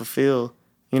them to fulfill,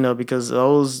 you know, because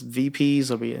those VPs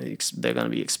they're going to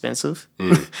be expensive.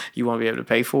 You won't be able to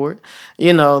pay for it.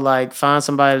 You know, like find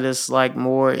somebody that's like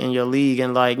more in your league.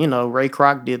 And like, you know, Ray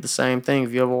Kroc did the same thing.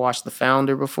 If you ever watched The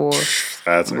Founder before,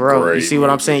 that's a bro, great you see what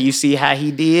movie. I'm saying? You see how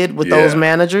he did with those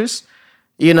managers?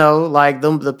 You know, like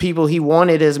the people he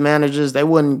wanted as managers, they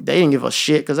didn't give a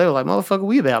shit because they were like, motherfucker,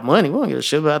 we about money. We don't give a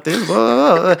shit about this. Blah,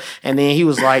 blah, blah. And then he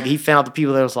was like, he found the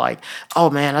people that was like,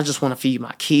 oh man, I just want to feed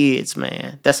my kids,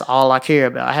 man. That's all I care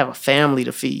about. I have a family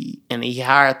to feed. And he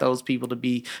hired those people to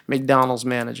be McDonald's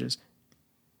managers.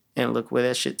 And look where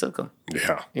that shit took him.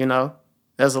 Yeah. You know?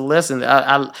 There's a lesson.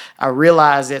 I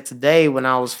realized that today when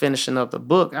I was finishing up the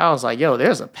book, I was like, yo,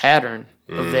 there's a pattern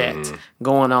of that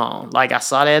going on. Like I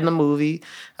saw that in the movie.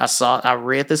 I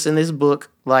read this in this book.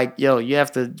 Like, yo, you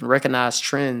have to recognize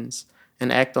trends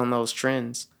and act on those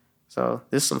trends. So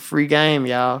this is some free game,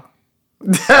 y'all.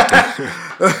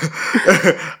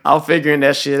 I'm figuring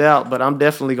that shit out, but I'm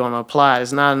definitely gonna apply it.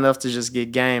 It's not enough to just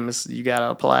get game. You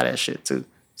gotta apply that shit too.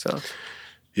 So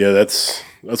yeah, that's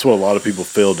what a lot of people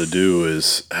fail to do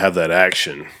is have that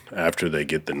action after they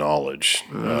get the knowledge.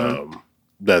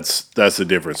 That's the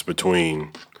difference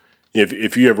between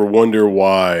if you ever wonder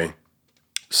why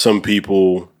some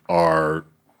people are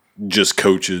just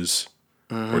coaches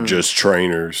or just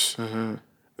trainers,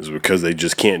 is because they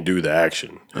just can't do the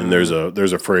action. And there's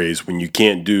a phrase, when you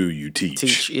can't do, you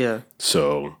teach. Yeah.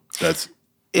 So that's.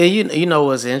 You know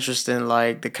what's interesting?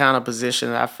 Like the kind of position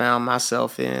that I found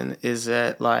myself in is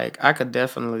that like I could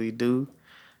definitely do,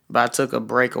 but I took a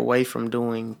break away from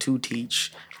doing to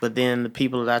teach. But then the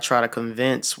people that I try to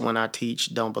convince when I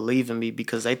teach don't believe in me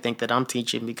because they think that I'm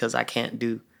teaching because I can't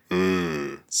do.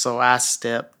 So I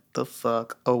step the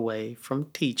fuck away from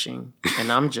teaching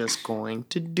and I'm just going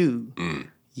to do.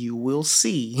 You will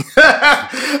see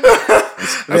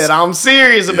that I'm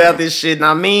serious about this shit and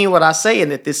I mean what I say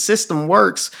and that this system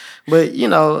works. But, you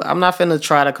know, I'm not finna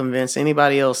try to convince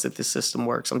anybody else that this system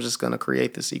works. I'm just going to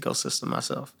create this ecosystem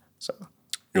myself. So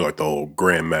you're like the old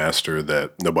grandmaster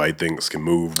that nobody thinks can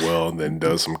move well and then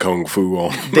does some kung fu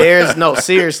on.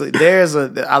 Seriously.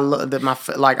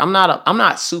 I'm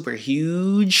not super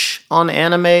huge on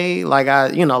anime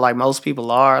like most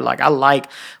people are. Like I like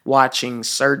watching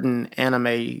certain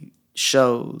anime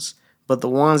shows, but the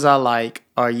ones I like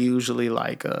are usually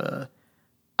like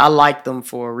I like them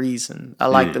for a reason. I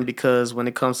like them because when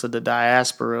it comes to the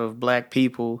diaspora of black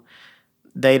people,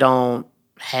 they don't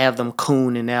have them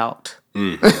cooning out.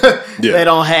 They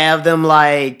don't have them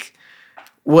like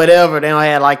whatever. They don't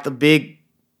have like the big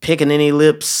pickaninny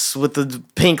lips with the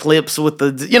pink lips with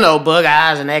the bug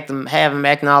eyes and have them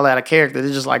acting all out of character.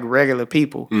 They're just like regular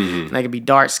people. And they can be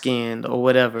dark skinned or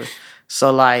whatever.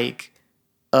 So like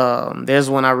there's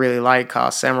one I really like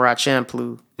called Samurai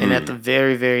Champloo. And at the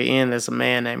very, very end there's a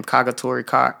man named Kagatori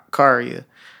Karia.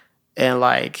 And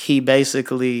like he's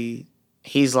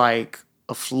like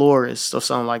a florist or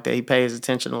something like that. He pays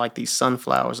attention to like these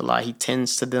sunflowers a lot. He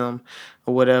tends to them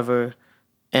or whatever.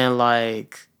 And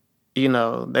like, you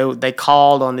know, they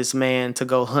called on this man to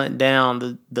go hunt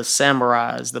down the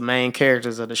samurais, the main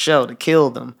characters of the show, to kill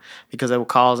them because they were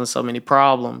causing so many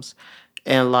problems.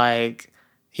 And like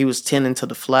he was tending to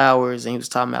the flowers and he was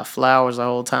talking about flowers the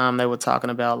whole time. They were talking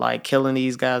about like killing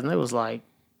these guys. And it was like,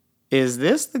 is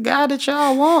this the guy that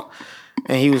y'all want?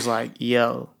 And he was like,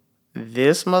 yo,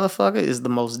 this motherfucker is the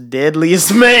most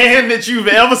deadliest man that you've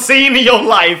ever seen in your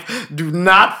life. Do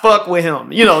not fuck with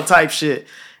him, type shit.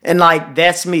 And like,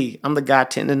 that's me. I'm the guy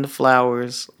tending the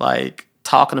flowers, like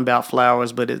talking about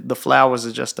flowers, but the flowers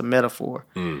are just a metaphor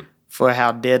for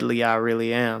how deadly I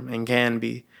really am and can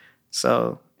be.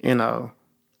 So,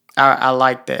 I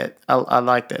like that. I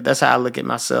like that. That's how I look at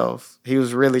myself. He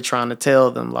was really trying to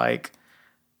tell them, like,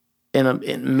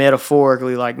 in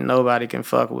metaphorically, like nobody can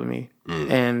fuck with me,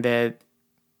 and that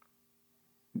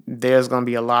there's gonna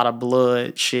be a lot of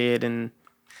blood shed, and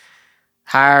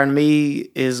hiring me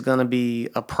is gonna be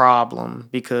a problem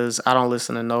because I don't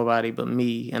listen to nobody but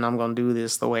me, and I'm gonna do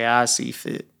this the way I see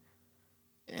fit.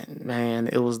 And man,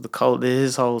 it was the cold.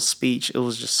 His whole speech, it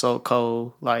was just so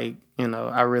cold. Like,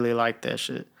 I really like that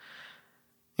shit.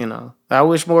 I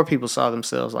wish more people saw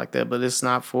themselves like that, but it's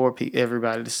not for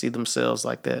everybody to see themselves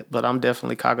like that. But I'm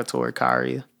definitely Kagatori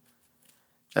Karia.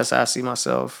 That's how I see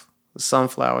myself, the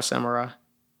Sunflower Samurai.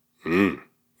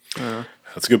 That's a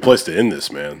good place to end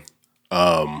this, man.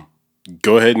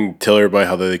 Go ahead and tell everybody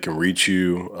how they can reach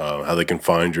you, how they can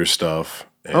find your stuff,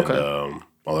 and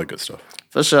all that good stuff.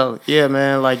 For sure. Yeah,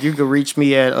 man. Like, you can reach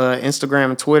me at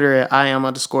Instagram and Twitter at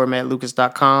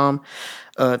iam_mattlucas.com.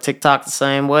 TikTok the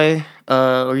same way.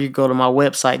 Or you can go to my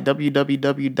website,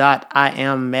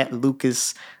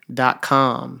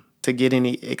 www.iammattlucas.com, to get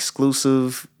any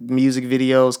exclusive music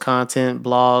videos, content,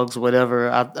 blogs,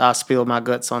 whatever. I spill my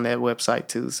guts on that website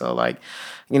too. So like,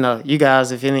 you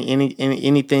guys, if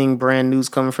anything brand new's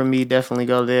coming from me, definitely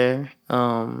go there.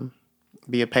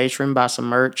 Be a patron, buy some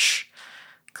merch.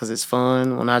 because it's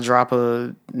fun. When I drop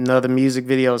another music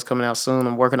video, it's coming out soon.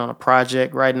 I'm working on a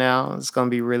project right now. It's going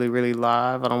to be really, really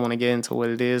live. I don't want to get into what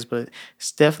it is, but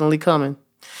it's definitely coming.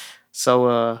 So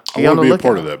I want to be a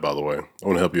part of that, by the way. I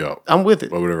want to help you out. I'm with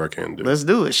it. Whatever I can do. Let's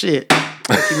do it. Shit.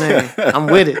 Thank you, man. I'm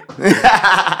with it.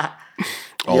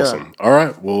 Awesome. Yeah. All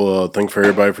right. Well, thanks for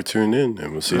everybody for tuning in,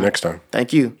 and we'll see you next time.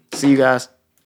 Thank you. See you guys.